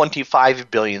a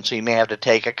 25 billion. So you may have to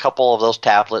take a couple of those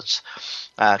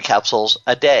capsules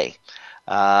a day.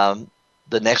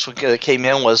 The next one that came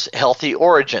in was Healthy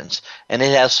Origins, and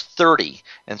it has 30,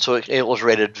 and so it was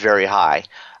rated very high.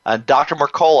 Dr.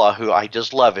 Mercola, who I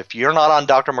just love. If you're not on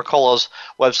Dr. Mercola's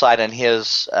website and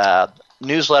his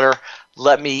newsletter,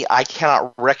 I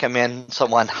cannot recommend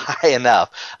someone high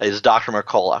enough, is Dr.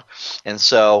 Mercola. And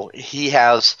so he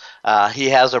has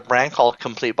a brand called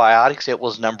Complete Biotics. It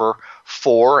was number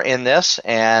 4 in this,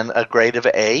 and a grade of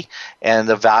A, and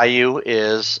the value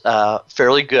is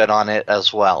fairly good on it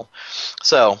as well.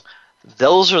 So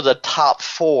those are the top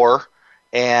 4,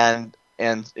 and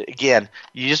again,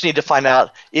 you just need to find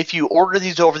out if you order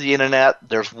these over the internet.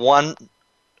 There's one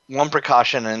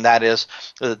precaution, and that is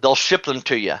that they'll ship them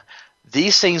to you.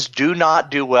 These things do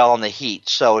not do well in the heat.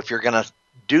 So if you're going to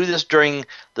do this during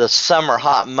the summer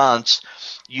hot months,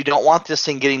 you don't want this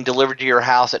thing getting delivered to your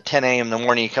house at 10 a.m. in the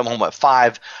morning. You come home at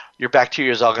 5. Your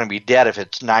bacteria is all going to be dead if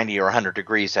it's 90 or 100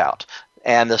 degrees out.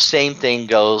 And the same thing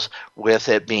goes with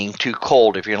it being too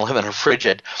cold if you're going to live in a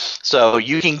frigid. So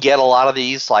you can get a lot of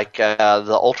these, like the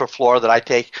Ultraflora that I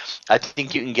take. I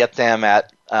think you can get them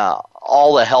at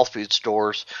all the health food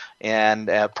stores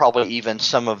and probably even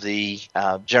some of the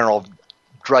general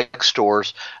drug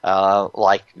stores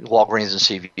like Walgreens and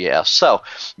CVS. So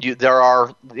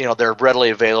they're readily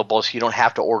available, so you don't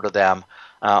have to order them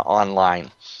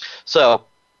online. So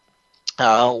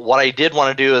what I did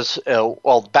want to do is,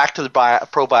 back to the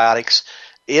probiotics.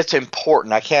 It's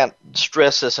important. I can't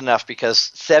stress this enough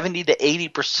because 70 to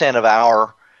 80% of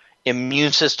our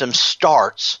immune system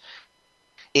starts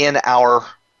in our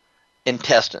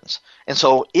intestines. And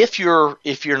so if you're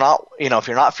not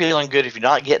feeling good, if you're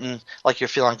not getting, like, you're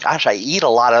feeling, gosh, I eat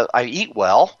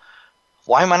well,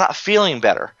 why am I not feeling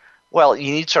better? Well,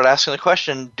 you need to start asking the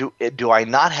question, do I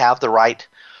not have the right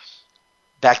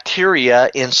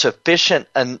bacteria in sufficient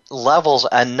levels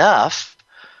enough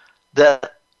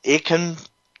that it can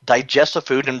digest the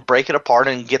food and break it apart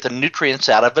and get the nutrients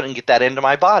out of it and get that into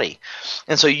my body?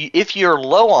 And so if you're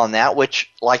low on that,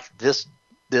 which, like this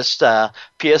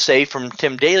PSA from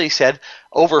Tim Daly said,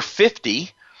 over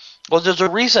 50, well, there's a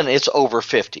reason it's over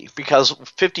 50, because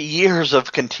 50 years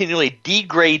of continually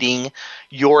degrading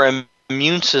your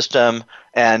immune system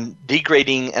and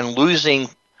degrading and losing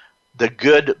the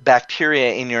good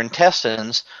bacteria in your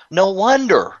intestines, no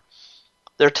wonder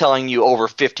they're telling you over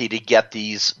 50 to get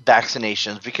these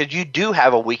vaccinations, because you do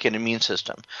have a weakened immune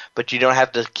system. But you don't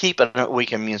have to keep a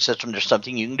weak immune system. There's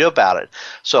something you can do about it.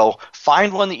 So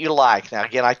find one that you like. Now,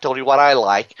 again, I told you what I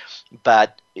like,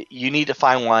 but you need to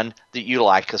find one that you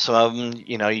like, because some of them,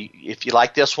 if you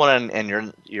like this one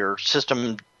and your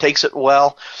system takes it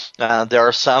well, there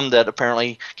are some that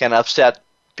apparently can upset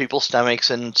people's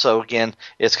stomachs, and so again,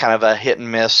 it's kind of a hit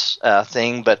and miss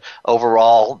thing. But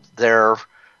overall, they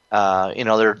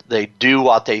do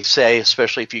what they say,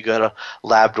 especially if you go to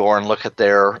Labdoor and look at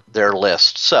their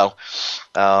list. So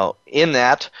in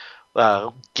that,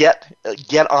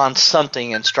 get on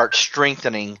something and start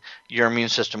strengthening your immune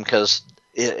system, because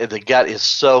the gut is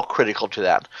so critical to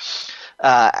that.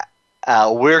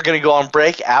 We're going to go on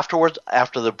break. Afterwards,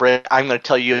 after the break, I'm going to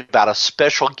tell you about a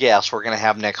special guest we're going to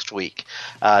have next week.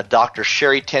 Dr.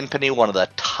 Sherry Tenpenny, one of the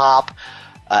top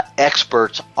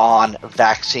experts on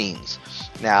vaccines.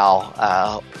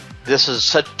 Now, this is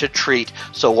such a treat.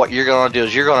 So what you're going to do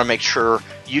is you're going to make sure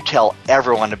you tell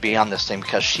everyone to be on this thing,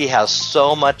 because she has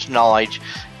so much knowledge,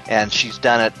 and she's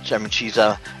done it. I mean, she's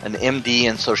an MD,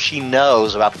 and so she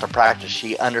knows about the practice.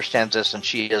 She understands this, and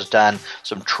she has done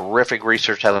some terrific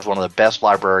research, has one of the best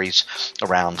libraries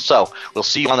around. So we'll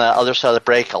see you on the other side of the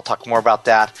break. I'll talk more about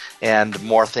that and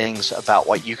more things about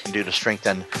what you can do to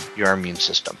strengthen your immune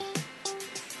system.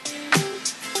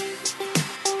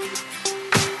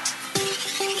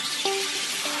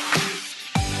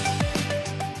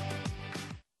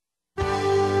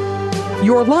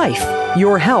 Your life,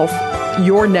 your health,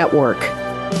 your network.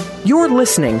 You're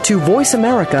listening to Voice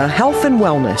America Health and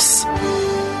Wellness.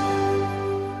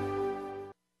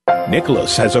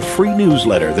 Nicholas has a free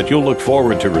newsletter that you'll look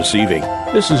forward to receiving.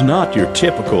 This is not your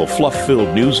typical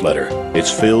fluff-filled newsletter. It's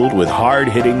filled with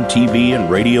hard-hitting TV and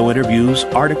radio interviews,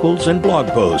 articles, and blog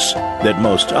posts that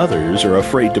most others are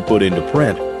afraid to put into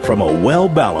print, from a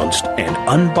well-balanced and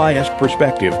unbiased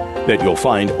perspective that you'll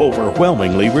find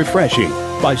overwhelmingly refreshing.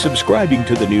 By subscribing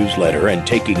to the newsletter and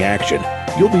taking action,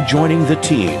 you'll be joining the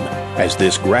team as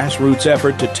this grassroots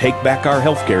effort to take back our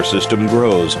healthcare system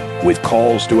grows, with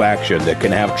calls to action that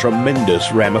can have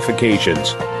tremendous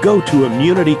ramifications. Go to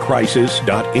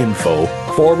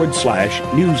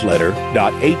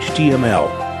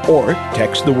immunitycrisis.info/newsletter.html or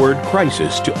text the word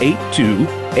crisis to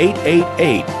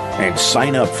 82888 and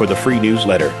sign up for the free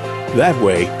newsletter. That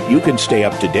way, you can stay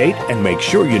up to date and make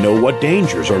sure you know what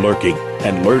dangers are lurking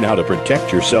and learn how to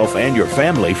protect yourself and your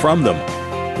family from them.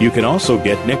 You can also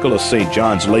get Nicholas St.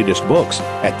 John's latest books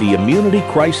at the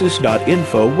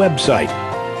immunitycrisis.info website.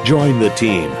 Join the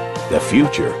team. The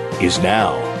future is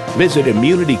now. Visit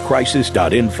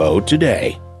immunitycrisis.info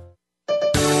today.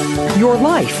 Your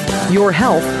life, your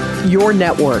health, your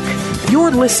network.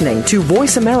 You're listening to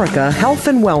Voice America Health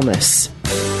and Wellness.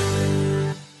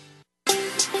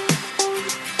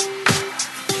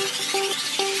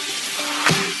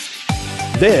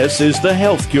 This is the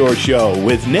Health Cure Show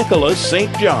with Nicholas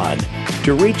St. John.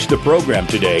 To reach the program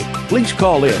today, please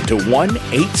call in to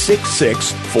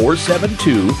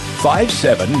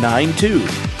 1-866-472-5792.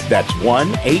 That's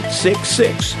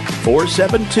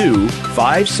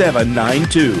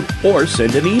 1-866-472-5792. Or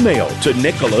send an email to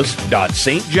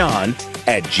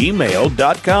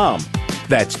nicholas.stjohn@gmail.com.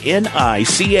 That's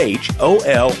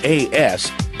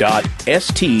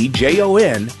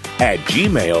NICHOLAS.STJON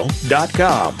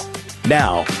gmail.com.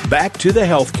 Now, back to the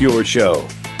Health Cure Show.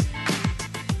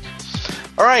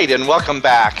 All right, and welcome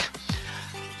back.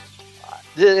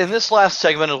 In this last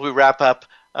segment, as we wrap up,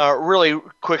 really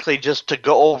quickly, just to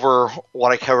go over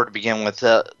what I covered to begin with,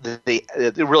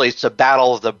 really it's the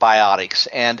battle of the biotics.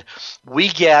 And we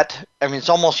get, it's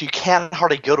almost, you can't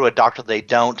hardly go to a doctor they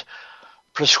don't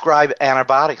prescribe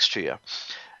antibiotics to you.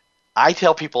 I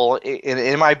tell people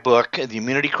in my book, The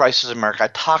Immunity Crisis in America, I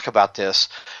talk about this.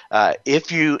 Now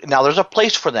there's a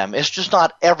place for them. It's just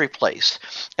not every place.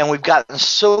 And we've gotten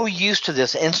so used to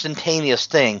this instantaneous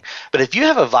thing. But if you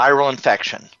have a viral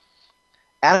infection,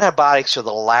 antibiotics are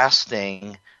the last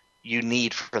thing you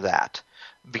need for that,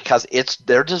 because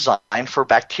they're designed for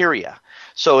bacteria.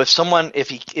 So if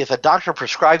a doctor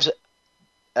prescribes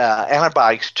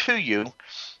antibiotics to you,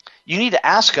 you need to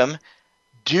ask them,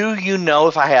 do you know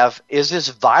is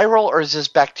this viral or is this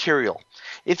bacterial?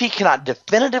 If he cannot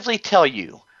definitively tell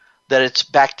you that it's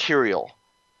bacterial,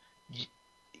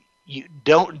 you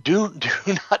do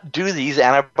not do these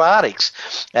antibiotics.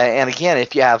 And again,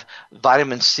 if you have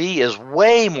vitamin C is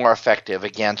way more effective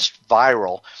against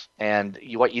viral. And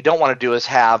what you don't want to do is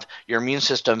have your immune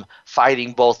system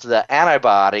fighting both the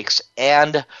antibiotics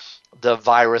and the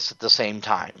virus at the same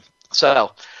time.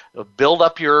 So build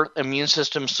up your immune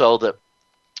system so that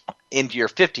into your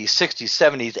 50s, 60s,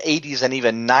 70s, 80s, and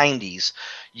even 90s,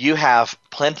 you have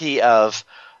plenty of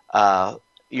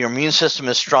your immune system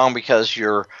is strong because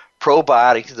the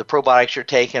probiotics you're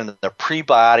taking, the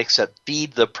prebiotics that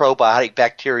feed the probiotic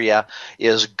bacteria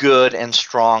is good and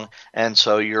strong, and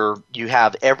so you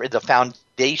have the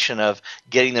foundation of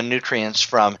getting the nutrients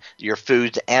from your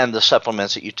foods and the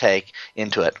supplements that you take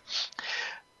into it.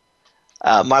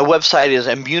 My website is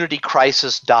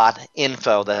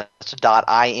immunitycrisis.info. That's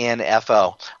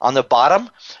 .info. On the bottom,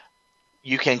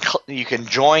 you can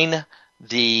join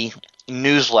the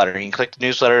newsletter. You can click the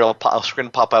newsletter. It'll screen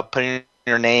pop up. Put in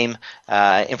your name,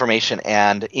 information,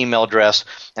 and email address,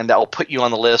 and that will put you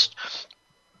on the list.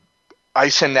 I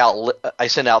send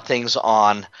out things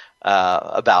on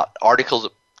about articles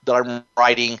that I'm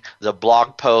writing, the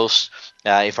blog posts.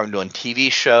 If I'm doing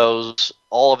TV shows,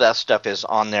 all of that stuff is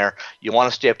on there. You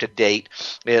want to stay up to date,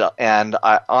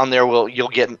 on there you'll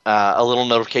get a little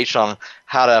notification on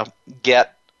how to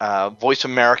get Voice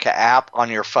America app on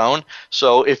your phone.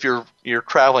 So if you're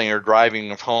traveling or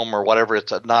driving home or whatever,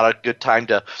 it's not a good time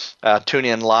to tune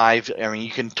in live.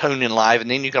 You can tune in live, and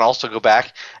then you can also go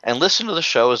back and listen to the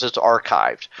show as it's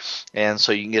archived. And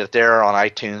so you can get it there on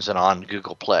iTunes and on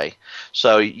Google Play.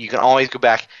 So you can always go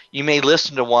back. You may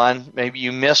listen to one. Maybe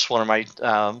you missed one of my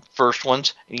first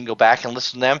ones, and you can go back and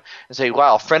listen to them and say,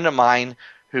 wow, a friend of mine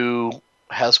who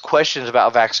has questions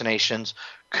about vaccinations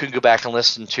could go back and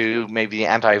listen to maybe the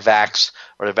anti-vax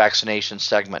or the vaccination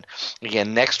segment.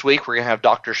 Again, next week we're going to have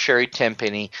Dr. Sherry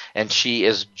Tenpenny, and she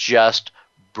is just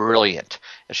brilliant.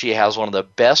 She has one of the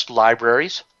best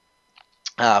libraries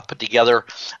put together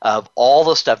of all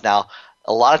the stuff. Now,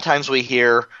 a lot of times we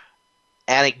hear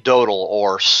anecdotal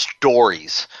or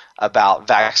stories about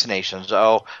vaccinations.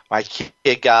 Oh, my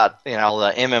kid got the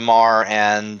MMR,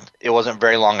 and it wasn't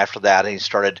very long after that, and he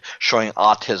started showing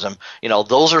autism.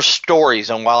 Those are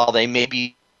stories, and while they may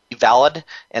be valid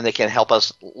and they can help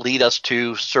us lead us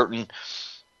to certain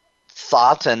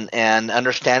thoughts and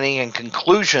understanding and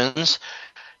conclusions,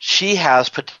 she has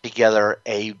put together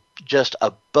just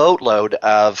a boatload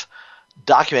of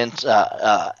documents,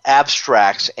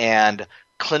 abstracts, and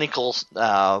clinical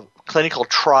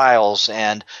trials,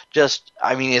 and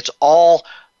it's all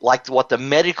like what the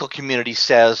medical community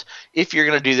says. If you're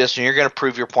going to do this and you're going to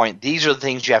prove your point, these are the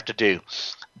things you have to do.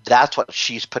 That's what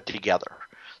she's put together.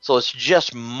 So it's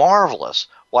just marvelous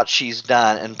what she's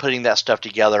done in putting that stuff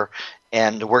together,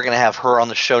 and we're going to have her on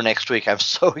the show next week. I'm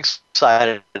so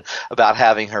excited about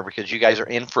having her, because you guys are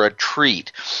in for a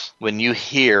treat when you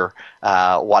hear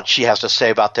what she has to say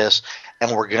about this.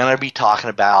 And we're going to be talking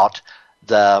about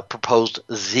the proposed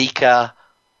Zika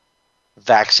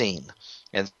vaccine.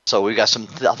 And so we've got some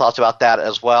thoughts about that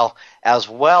as well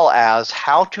as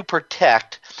how to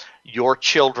protect your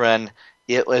children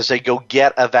as they go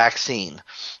get a vaccine.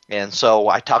 And so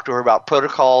I talked to her about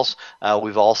protocols.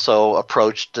 We've also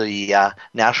approached the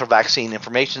National Vaccine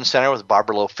Information Center with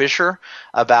Barbara Lowe Fisher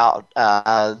about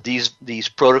these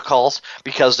protocols,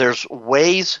 because there's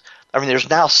ways. There's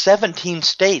now 17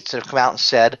 states that have come out and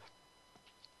said,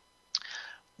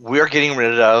 we're getting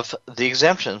rid of the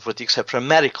exemptions with the exception of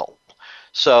medical.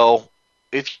 So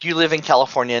if you live in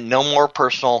California, no more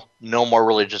personal, no more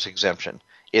religious exemption.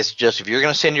 It's just if you're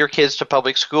going to send your kids to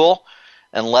public school,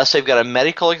 unless they've got a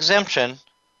medical exemption,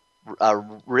 a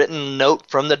written note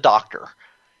from the doctor,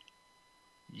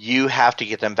 you have to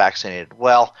get them vaccinated.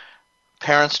 Well,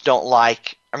 parents don't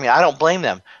like, I don't blame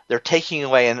them. They're taking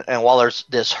away, and while there's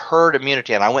this herd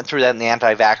immunity, and I went through that in the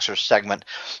anti-vaxxers segment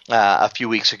a few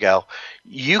weeks ago,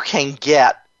 you can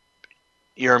get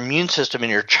your immune system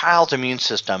and your child's immune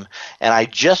system. And I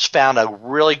just found a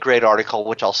really great article,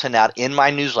 which I'll send out in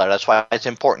my newsletter. That's why it's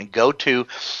important. Go to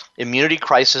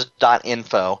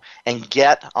immunitycrisis.info and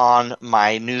get on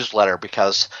my newsletter,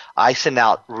 because I send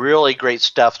out really great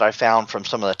stuff that I found from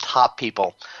some of the top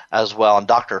people as well. And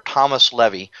Dr. Thomas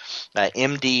Levy,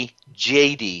 MD,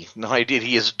 JD, no idea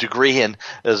he has a degree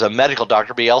as a medical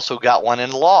doctor, but he also got one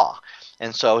in law.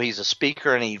 And so he's a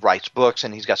speaker, and he writes books,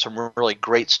 and he's got some really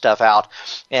great stuff out.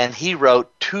 And he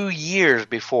wrote 2 years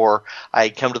before I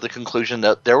had come to the conclusion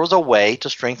that there was a way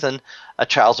to strengthen a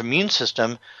child's immune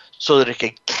system so that it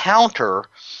could counter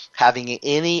having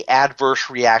any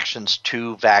adverse reactions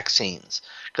to vaccines.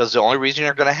 Because the only reason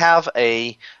you're going to have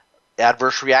a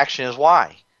adverse reaction is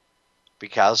why?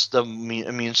 Because the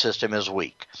immune system is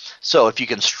weak. So if you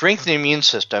can strengthen the immune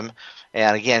system,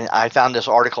 and again, I found this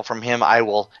article from him.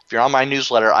 If you're on my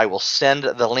newsletter, I will send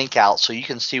the link out so you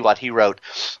can see what he wrote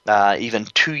even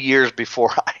 2 years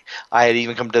before I had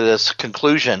even come to this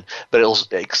conclusion. But it was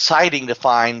exciting to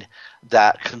find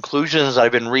that conclusions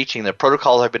I've been reaching, the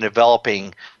protocols I've been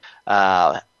developing,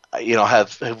 have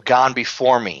gone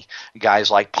before me. Guys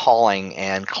like Pauling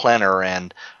and Klenner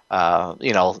and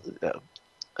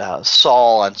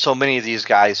Saul, and so many of these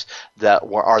guys that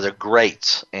are the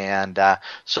greats. And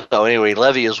so anyway,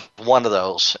 Levy is one of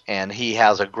those, and he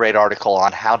has a great article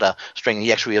on how to strengthen.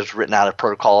 He actually has written out a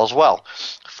protocol as well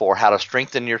for how to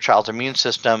strengthen your child's immune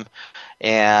system,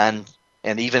 and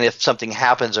even if something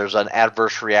happens, there's an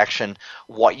adverse reaction,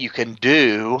 what you can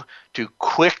do to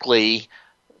quickly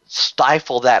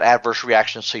stifle that adverse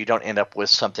reaction so you don't end up with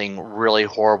something really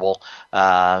horrible.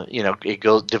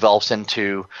 It develops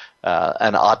into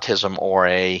an autism or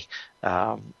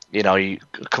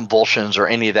convulsions or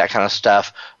any of that kind of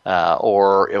stuff,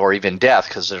 or even death,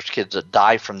 because there's kids that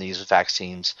die from these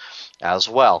vaccines as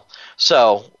well.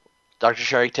 So Dr.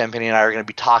 Sherry Tenpenny and I are going to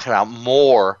be talking about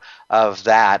more of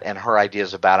that and her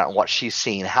ideas about it and what she's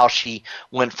seen, how she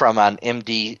went from an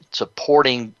MD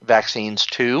supporting vaccines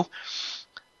to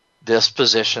this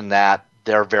position that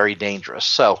they're very dangerous.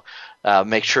 So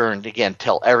make sure, and again,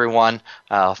 tell everyone,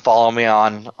 follow me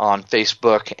on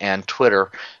Facebook and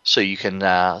Twitter, so you can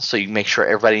make sure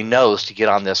everybody knows to get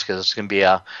on this, because it's going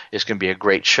to be a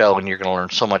great show, and you're going to learn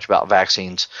so much about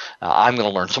vaccines. I'm going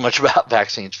to learn so much about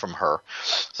vaccines from her.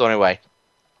 So anyway,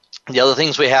 the other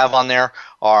things we have on there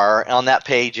are on that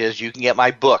page is you can get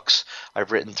my books.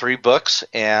 I've written 3 books,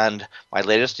 and my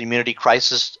latest, Immunity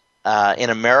Crisis in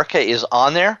America, is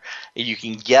on there. You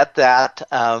can get that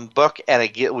book, and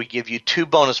we give you 2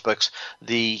 bonus books,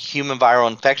 the Human Viral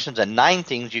Infections and 9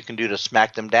 Things You Can Do to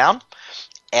Smack Them Down,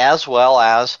 as well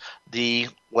as the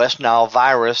West Nile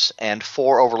virus and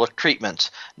 4 overlooked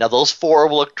treatments. Now, those 4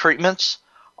 overlooked treatments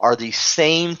are the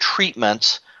same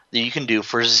treatments that you can do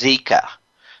for Zika.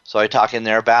 So I talk in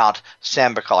there about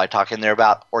Sambucol. I talk in there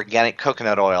about organic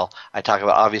coconut oil. I talk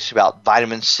obviously about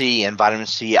vitamin C and vitamin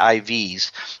C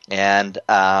IVs. And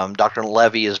Dr.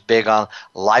 Levy is big on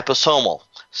liposomal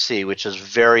C, which is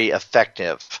very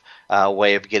effective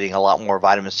way of getting a lot more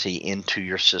vitamin C into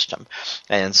your system.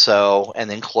 And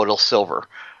then colloidal silver.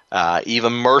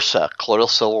 Even MRSA, colloidal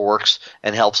silver works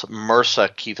and helps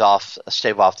MRSA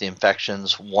stave off the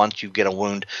infections once you get a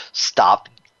wound, stop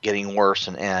getting worse,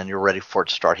 and you're ready for it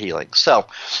to start healing. So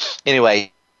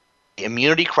anyway,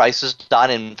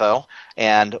 immunitycrisis.info,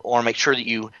 and I want to make sure that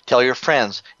you tell your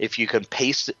friends. If you can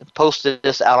post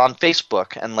this out on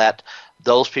Facebook and let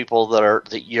those people that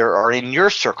are in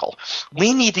your circle.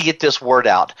 We need to get this word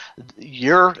out.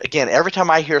 Again, every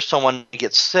time I hear someone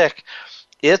get sick,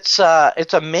 it's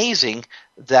amazing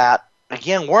that,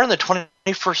 again, we're in the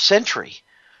 21st century.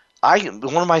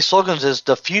 One of my slogans is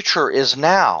the future is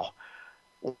now.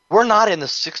 We're not in the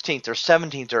 16th or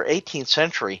 17th or 18th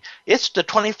century. It's the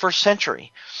 21st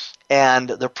century. And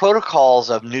the protocols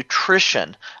of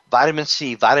nutrition, vitamin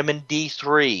C, vitamin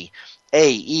D3,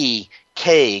 A, E,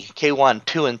 K, K1,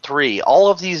 2, and 3, all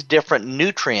of these different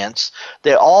nutrients,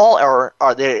 they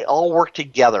all work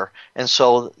together. And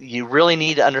so you really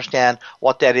need to understand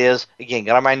what that is. Again,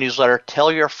 get on my newsletter.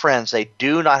 Tell your friends they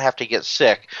do not have to get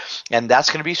sick. And that's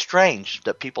going to be strange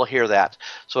that people hear that.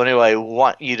 So anyway,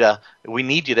 we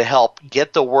need you to help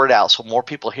get the word out so more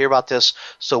people hear about this,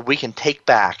 so we can take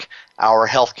back our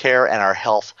health care and our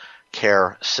health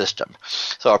care system.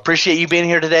 So I appreciate you being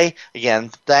here today. Again,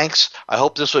 thanks. I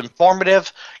hope this was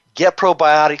informative. Get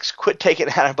probiotics, quit taking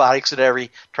antibiotics at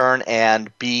every turn,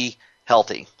 and be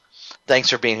healthy. Thanks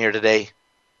for being here today.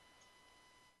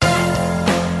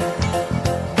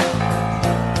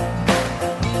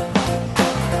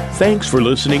 Thanks for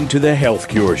listening to The Health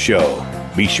Cure Show.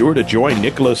 Be sure to join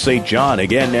Nicholas St. John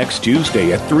again next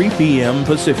Tuesday at 3 p.m.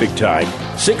 Pacific Time,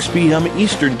 6 p.m.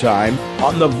 Eastern Time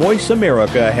on the Voice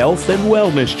America Health and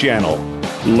Wellness Channel.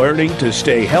 Learning to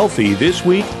stay healthy this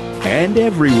week and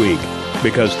every week,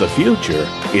 because the future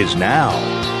is now.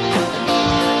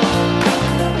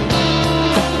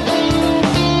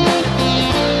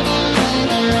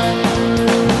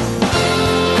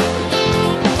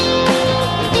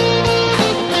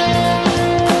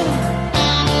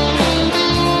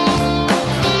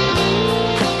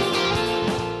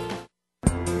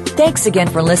 Thanks again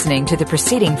for listening to the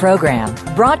preceding program,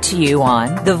 brought to you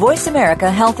on the Voice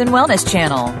America Health and Wellness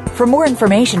Channel. For more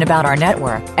information about our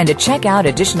network and to check out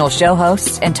additional show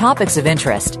hosts and topics of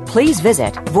interest, please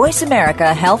visit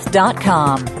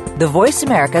voiceamericahealth.com. The Voice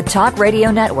America Talk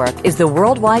Radio Network is the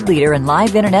worldwide leader in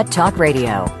live Internet talk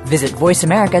radio. Visit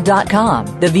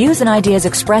voiceamerica.com. The views and ideas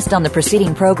expressed on the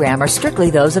preceding program are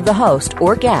strictly those of the host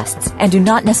or guests and do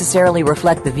not necessarily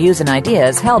reflect the views and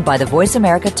ideas held by the Voice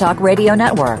America Talk Radio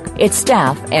Network, its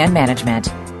staff, and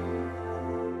management.